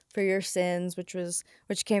for your sins,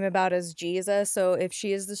 which came about as Jesus. So if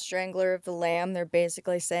she is the strangler of the lamb, they're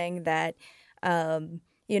basically saying that,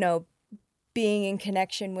 being in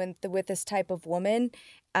connection with this type of woman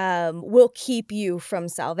will keep you from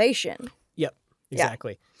salvation. Yep,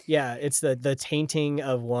 exactly. Yeah, it's the tainting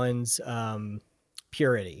of one's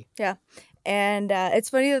purity. Yeah, and it's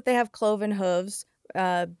funny that they have cloven hooves.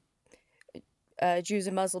 Jews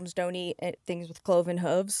and Muslims don't eat things with cloven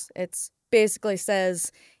hooves. It's basically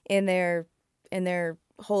says in their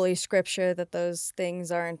holy scripture that those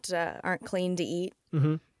things aren't clean to eat.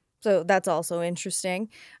 Mm-hmm. So that's also interesting.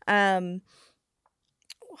 There's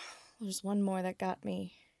one more that got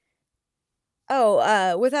me.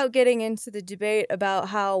 Without getting into the debate about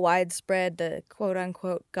how widespread the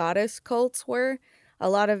quote-unquote goddess cults were, a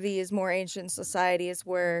lot of these more ancient societies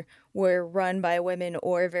were run by women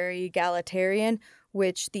or very egalitarian,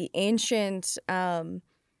 which the ancient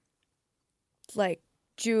like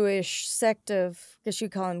Jewish sect of, I guess you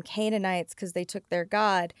call them Canaanites because they took their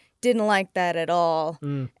god, didn't like that at all.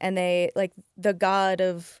 And they, like the god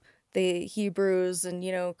of the Hebrews and,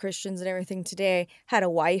 Christians and everything today, had a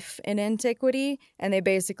wife in antiquity, and they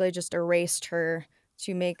basically just erased her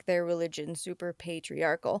to make their religion super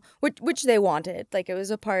patriarchal, which they wanted. Like, it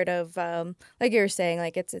was a part of, like you were saying,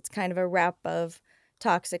 like it's kind of a wrap of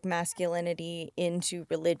toxic masculinity into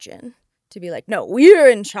religion. To be like, no, we're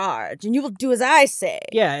in charge, and you will do as I say.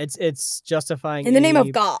 Yeah, it's justifying in the name of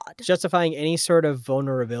God, justifying any sort of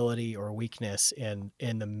vulnerability or weakness in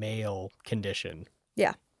the male condition.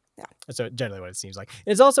 Yeah. So generally what it seems like.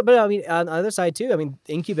 It's also, but I mean, on the other side too, I mean,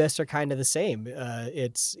 incubus are kind of the same.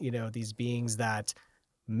 It's, these beings that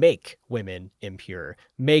make women impure,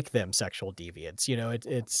 make them sexual deviants.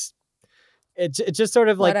 It's just sort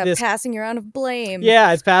of like this passing around of blame.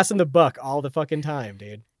 Yeah, it's passing the buck all the fucking time,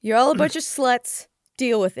 dude. You're all a bunch of sluts.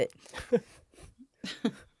 Deal with it.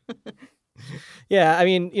 Yeah, I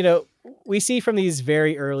mean, we see from these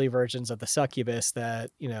very early versions of the succubus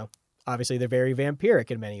that, obviously they're very vampiric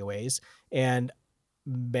in many ways. And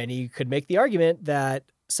many could make the argument that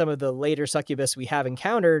some of the later succubus we have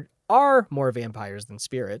encountered are more vampires than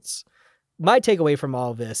spirits. My takeaway from all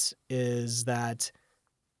of this is that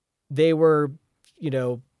they were,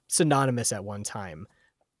 synonymous at one time.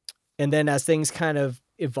 And then as things kind of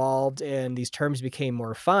evolved and these terms became more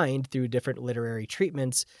refined through different literary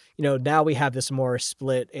treatments, now we have this more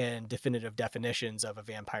split and definitive definitions of a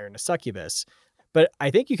vampire and a succubus. But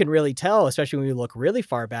I think you can really tell, especially when we look really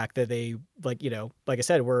far back, that they, like I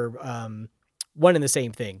said, were one and the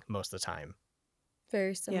same thing most of the time.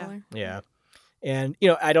 Very similar. Yeah. And,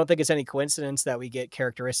 I don't think it's any coincidence that we get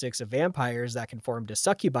characteristics of vampires that conform to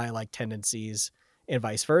succubi-like tendencies and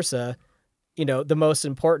vice versa. The most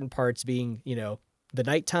important parts being, the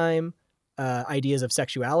nighttime, ideas of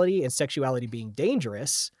sexuality and sexuality being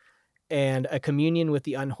dangerous, and a communion with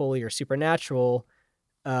the unholy or supernatural.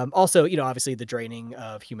 Also, obviously the draining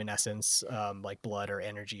of human essence, like blood or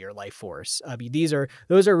energy or life force. I mean,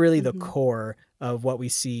 those are really the core of what we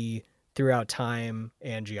see throughout time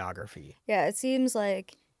and geography. Yeah, it seems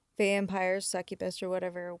like vampires, succubus, or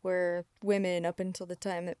whatever were women up until the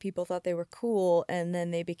time that people thought they were cool, and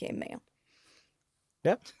then they became male.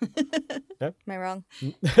 Yep. Am I wrong?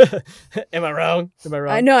 Am I wrong?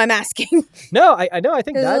 I know, I'm asking. No, I know. I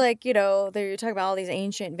think that, like, you're talking about all these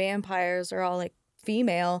ancient vampires are all like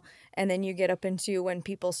female, and then you get up into when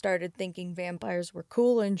people started thinking vampires were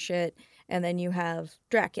cool and shit, and then you have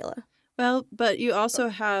Dracula. Well, but you also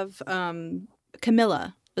have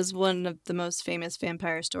Camilla is one of the most famous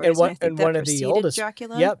vampire stories. And, I think that one of the preceded oldest.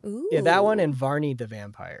 Dracula. Yep. Ooh. Yeah, that one and Varney the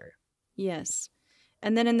Vampire. Yes.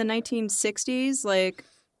 And then in the 1960s, like,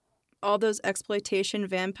 all those exploitation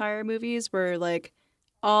vampire movies were, like,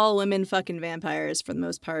 all women fucking vampires for the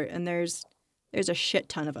most part. And there's a shit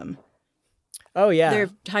ton of them. Oh, yeah. They're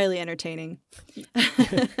highly entertaining.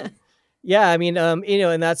 Yeah, I mean,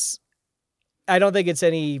 and that's, I don't think it's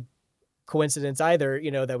any coincidence either,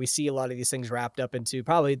 that we see a lot of these things wrapped up into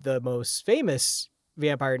probably the most famous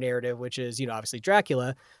vampire narrative, which is, obviously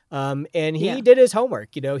Dracula. And he did his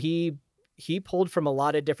homework, he pulled from a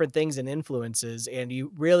lot of different things and influences, and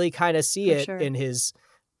you really kind of see it in his,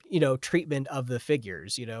 treatment of the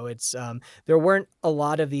figures. It's, there weren't a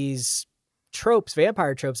lot of these tropes,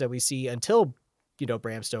 vampire tropes that we see until,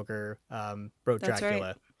 Bram Stoker wrote That's Dracula.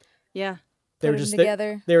 Right. Yeah. They were Put 'em just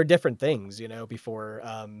together. they were different things, before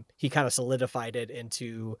he kind of solidified it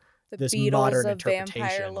into The this Beatles modern of interpretation.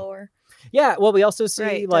 vampire lore. Yeah, well, we also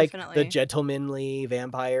see like definitely. the gentlemanly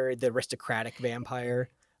vampire, the aristocratic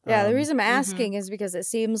vampire. Yeah, the reason I'm asking is because it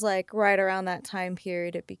seems like right around that time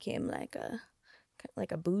period, it became like a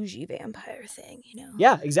bougie vampire thing,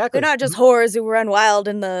 Yeah, exactly. They're not just whores who run wild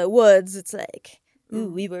in the woods. It's like,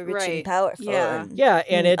 ooh, we were rich and powerful. Yeah. and Yeah,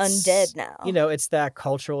 and it's undead now. It's that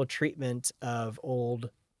cultural treatment of old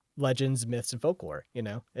legends, myths, and folklore.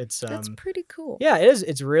 It's That's pretty cool. Yeah, it is.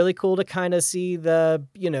 It's really cool to kind of see the,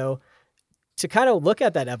 to kind of look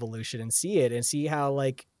at that evolution and see it and see how,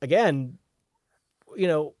 like, again,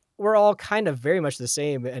 we're all kind of very much the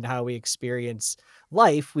same in how we experience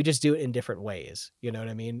life. We just do it in different ways. You know what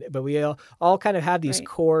I mean? But we all kind of have these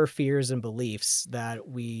core fears and beliefs that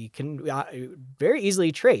we can very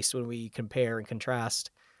easily trace when we compare and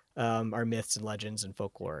contrast our myths and legends and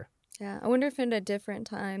folklore. Yeah, I wonder if in a different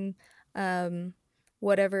time,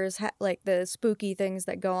 whatever's like the spooky things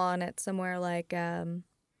that go on at somewhere like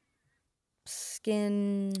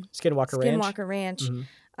Skinwalker Ranch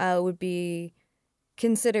Mm-hmm. would be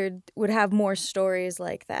considered, would have more stories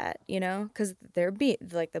like that, because they're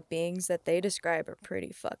like the beings that they describe are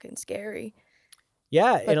pretty fucking scary.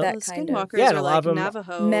 Yeah, but that kind of Skinwalkers are like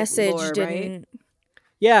Navajo message lore, didn't. Right?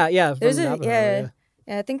 Yeah. There's Navajo, yeah.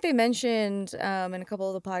 I think they mentioned in a couple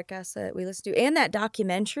of the podcasts that we listened to, and that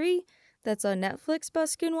documentary that's on Netflix about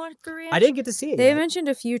Skinwalker Ranch. I didn't get to see it. They yet. mentioned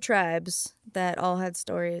a few tribes that all had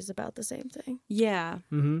stories about the same thing. Yeah.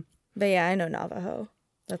 Mm-hmm. But yeah, I know Navajo.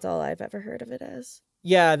 That's all I've ever heard of it as.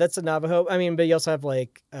 Yeah, that's a Navajo. I mean, but you also have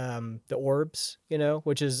like the orbs,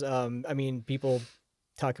 which is, people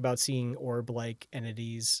talk about seeing orb-like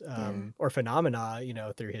entities or phenomena,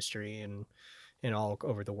 through history and all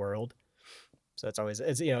over the world. So it's always,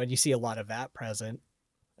 and you see a lot of that present.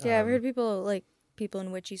 Yeah, I've heard people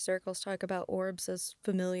in witchy circles talk about orbs as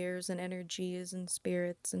familiars and energies and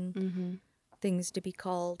spirits and things to be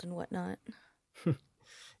called and whatnot.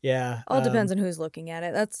 Yeah. All depends on who's looking at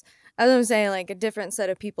it. That's, as I'm saying, like a different set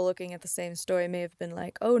of people looking at the same story may have been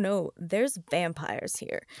like, oh no, there's vampires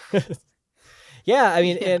here. Yeah, I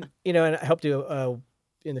mean, and I hope to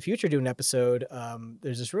in the future do an episode.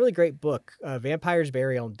 There's this really great book, Vampires,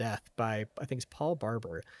 Burial, and Death by, I think it's Paul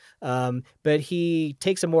Barber. But he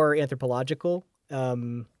takes a more anthropological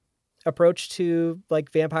approach to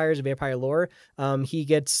like vampires and vampire lore. He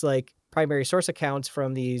gets like primary source accounts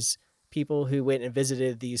from these people who went and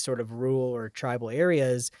visited these sort of rural or tribal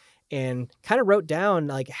areas and kind of wrote down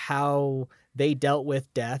like how they dealt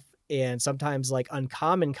with death and sometimes like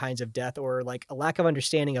uncommon kinds of death or like a lack of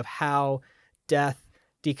understanding of how death,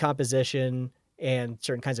 decomposition, and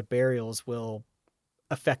certain kinds of burials will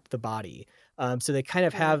affect the body. So they kind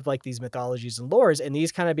of have like these mythologies and lores, and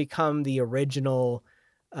these kind of become the original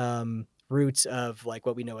roots of like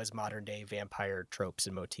what we know as modern day vampire tropes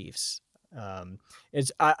and motifs. I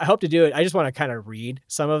hope to do it. I just want to kind of read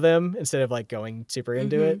some of them instead of like going super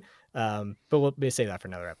into it. But we'll save that for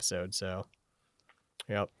another episode. So,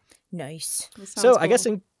 yep. Nice. So I guess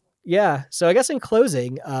in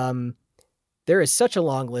closing, there is such a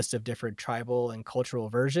long list of different tribal and cultural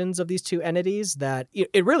versions of these two entities that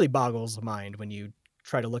it really boggles the mind when you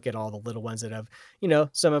try to look at all the little ones that have,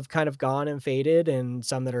 some have kind of gone and faded and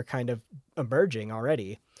some that are kind of emerging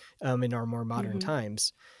already in our more modern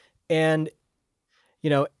times. And,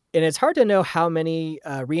 and it's hard to know how many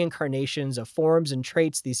reincarnations of forms and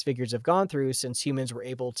traits these figures have gone through since humans were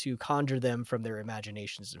able to conjure them from their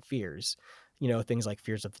imaginations and fears. Things like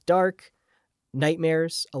fears of the dark,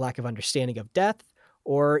 nightmares, a lack of understanding of death,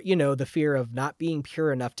 or, the fear of not being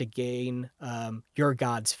pure enough to gain your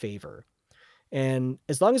God's favor. And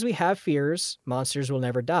as long as we have fears, monsters will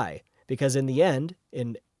never die. Because in the end,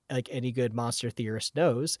 like any good monster theorist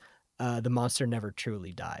knows, the monster never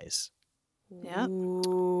truly dies. Yep.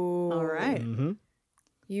 Ooh. All right. Mm-hmm.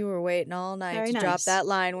 You were waiting all night Very to drop nice. that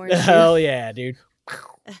line, weren't you? Hell yeah, dude.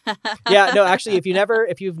 Yeah, no, actually, if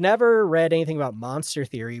you've never read anything about monster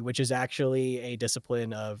theory, which is actually a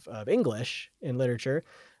discipline of English in literature,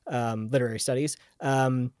 literary studies,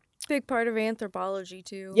 Big part of anthropology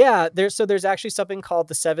too. yeah, there's actually something called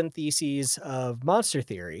the 7 Theses of Monster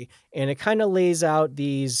Theory, and it kind of lays out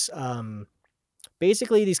these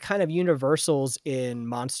basically these kind of universals in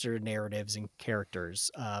monster narratives and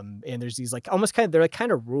characters. And there's these like almost kind of they're like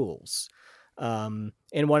kind of rules. And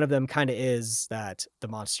one of them kind of is that the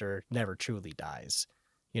monster never truly dies.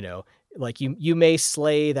 You know, like you may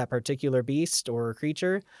slay that particular beast or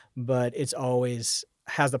creature, but it's always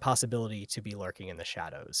has the possibility to be lurking in the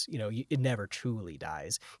shadows. You know, it never truly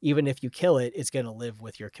dies. Even if you kill it, it's going to live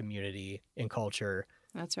with your community and culture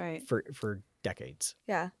That's right. for decades.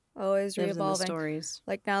 Yeah. Always Lives in the re-evolving. stories.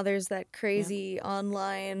 Like now there's that crazy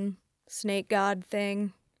online snake god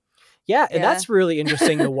thing. Yeah, and Yeah. that's really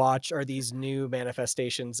interesting to watch are these new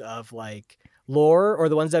manifestations of like lore or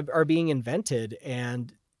the ones that are being invented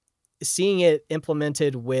and seeing it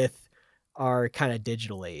implemented with our kind of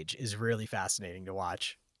digital age is really fascinating to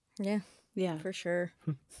watch. Yeah, Yeah, for sure.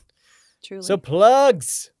 truly. So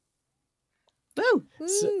plugs. Boo!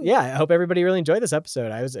 So, Woo. yeah, I hope everybody really enjoyed this episode.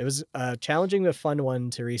 It was a challenging but fun one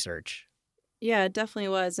to research. Yeah, it definitely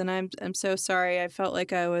was, and I'm so sorry. I felt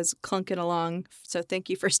like I was clunking along. So thank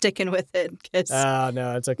you for sticking with it. 'Cause Oh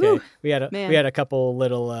no, it's okay. Whew, we had man. a couple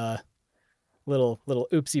little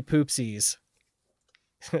oopsie poopsies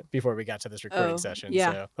before we got to this recording Oh, session.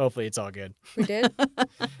 yeah. So hopefully it's all good. We did?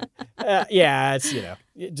 Yeah, it's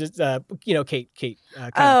just Kate kind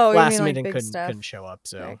of Oh, you last mean, like, minute big stuff. couldn't show up.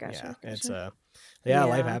 So Okay, gotcha, it's gotcha. life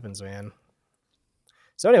Yeah. happens, man.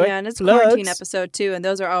 So anyway, yeah, and it's a quarantine plugs. episode too, and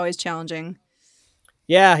those are always challenging.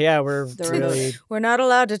 Yeah, we're The really We're not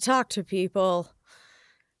allowed to talk to people.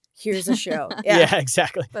 Here's a show. yeah,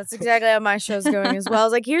 exactly. That's exactly how my show's going as well. I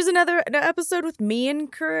was like, here's another episode with me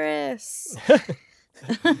and Chris.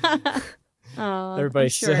 Oh,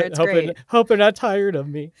 Everybody's sure it's great. hope they're not tired of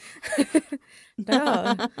me.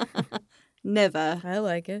 No, Never. I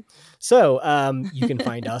like it. So you can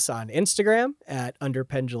find us on Instagram at Under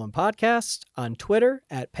Pendulum Podcast, on Twitter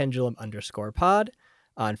at Pendulum_pod,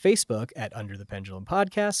 on Facebook at Under the Pendulum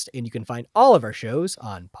Podcast, and you can find all of our shows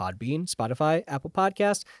on Podbean, Spotify, Apple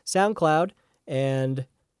Podcast, SoundCloud, and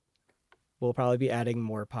we'll probably be adding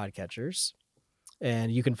more podcatchers.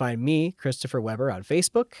 And you can find me, Christopher Weber, on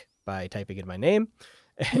Facebook by typing in my name,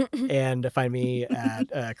 and find me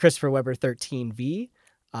at Christopher Weber 13V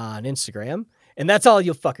on Instagram. And that's all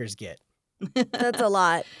you fuckers get. That's a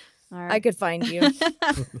lot. All I right. could find you.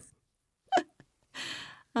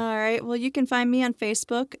 All right. Well, you can find me on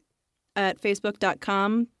Facebook at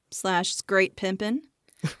facebook.com/greatpimpin,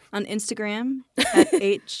 on Instagram at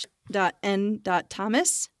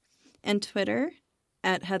h.n.thomas, and Twitter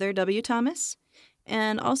at Heather W. Thomas.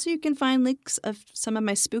 And also you can find links of some of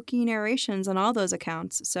my spooky narrations on all those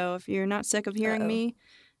accounts. So if you're not sick of hearing me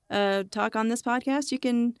talk on this podcast, you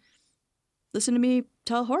can listen to me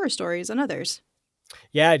tell horror stories on others.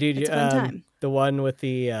 Yeah, dude. It's a fun time. The one with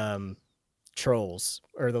the trolls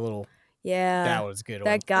or the little Yeah. that was a good one.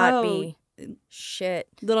 That got Oh. me. Shit.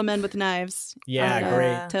 Little Men with Knives. Yeah, on,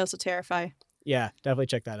 great. Tales to Terrify. Yeah, definitely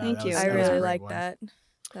check that out. Thank That you. was- I that was a really great like one. that.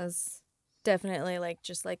 That was definitely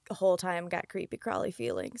just the whole time got creepy crawly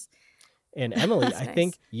feelings. And Emily, That's I nice.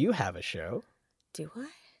 think you have a show. Do I?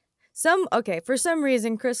 For some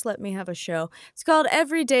reason, Chris let me have a show. It's called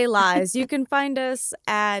Everyday Lies. You can find us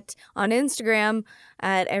on Instagram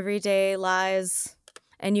at Everyday Lies,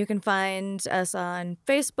 and you can find us on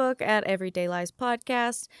Facebook at Everyday Lies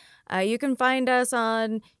Podcast. You can find us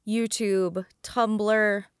on YouTube,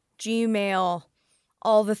 Tumblr, Gmail,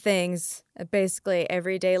 all the things. Basically,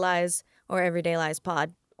 Everyday Lies or Everyday Lies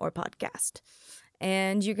Pod or podcast.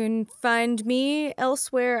 And you can find me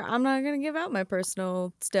elsewhere. I'm not going to give out my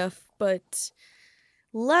personal stuff, but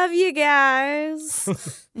love you guys.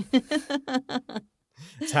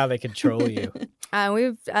 It's how they control you. Chris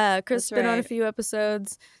That's been on a right. few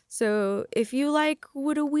episodes. So if you like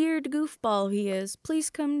what a weird goofball he is, please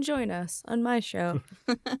come join us on my show.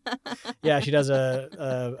 Yeah, she does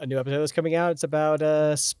a new episode that's coming out. It's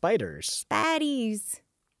about spiders. Baddies.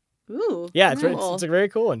 Ooh. Yeah, it's cool. a very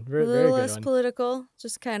cool one. A Very, very little good less one. political,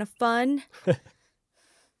 just kind of fun.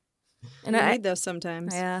 And I read those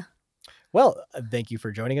sometimes. Yeah. Well, thank you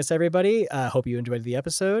for joining us, everybody. Hope you enjoyed the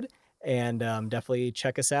episode, and definitely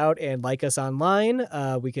check us out and like us online.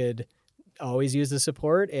 always use the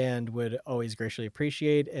support and would always graciously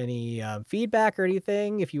appreciate any feedback or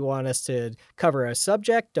anything. If you want us to cover a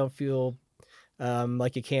subject, don't feel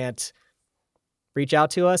like you can't reach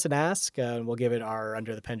out to us and ask. We'll give it our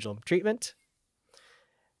Under the Pendulum treatment.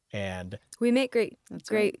 And we make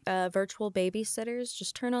great virtual babysitters.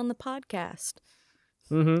 Just turn on the podcast.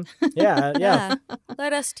 Mm-hmm. Yeah.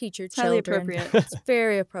 Let us teach your Highly children. appropriate. It's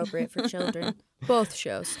very appropriate for children. Both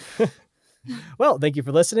shows. Well, thank you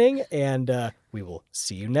for listening, and we will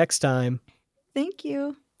see you next time. Thank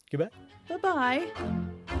you. Goodbye. Bye-bye.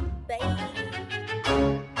 Bye.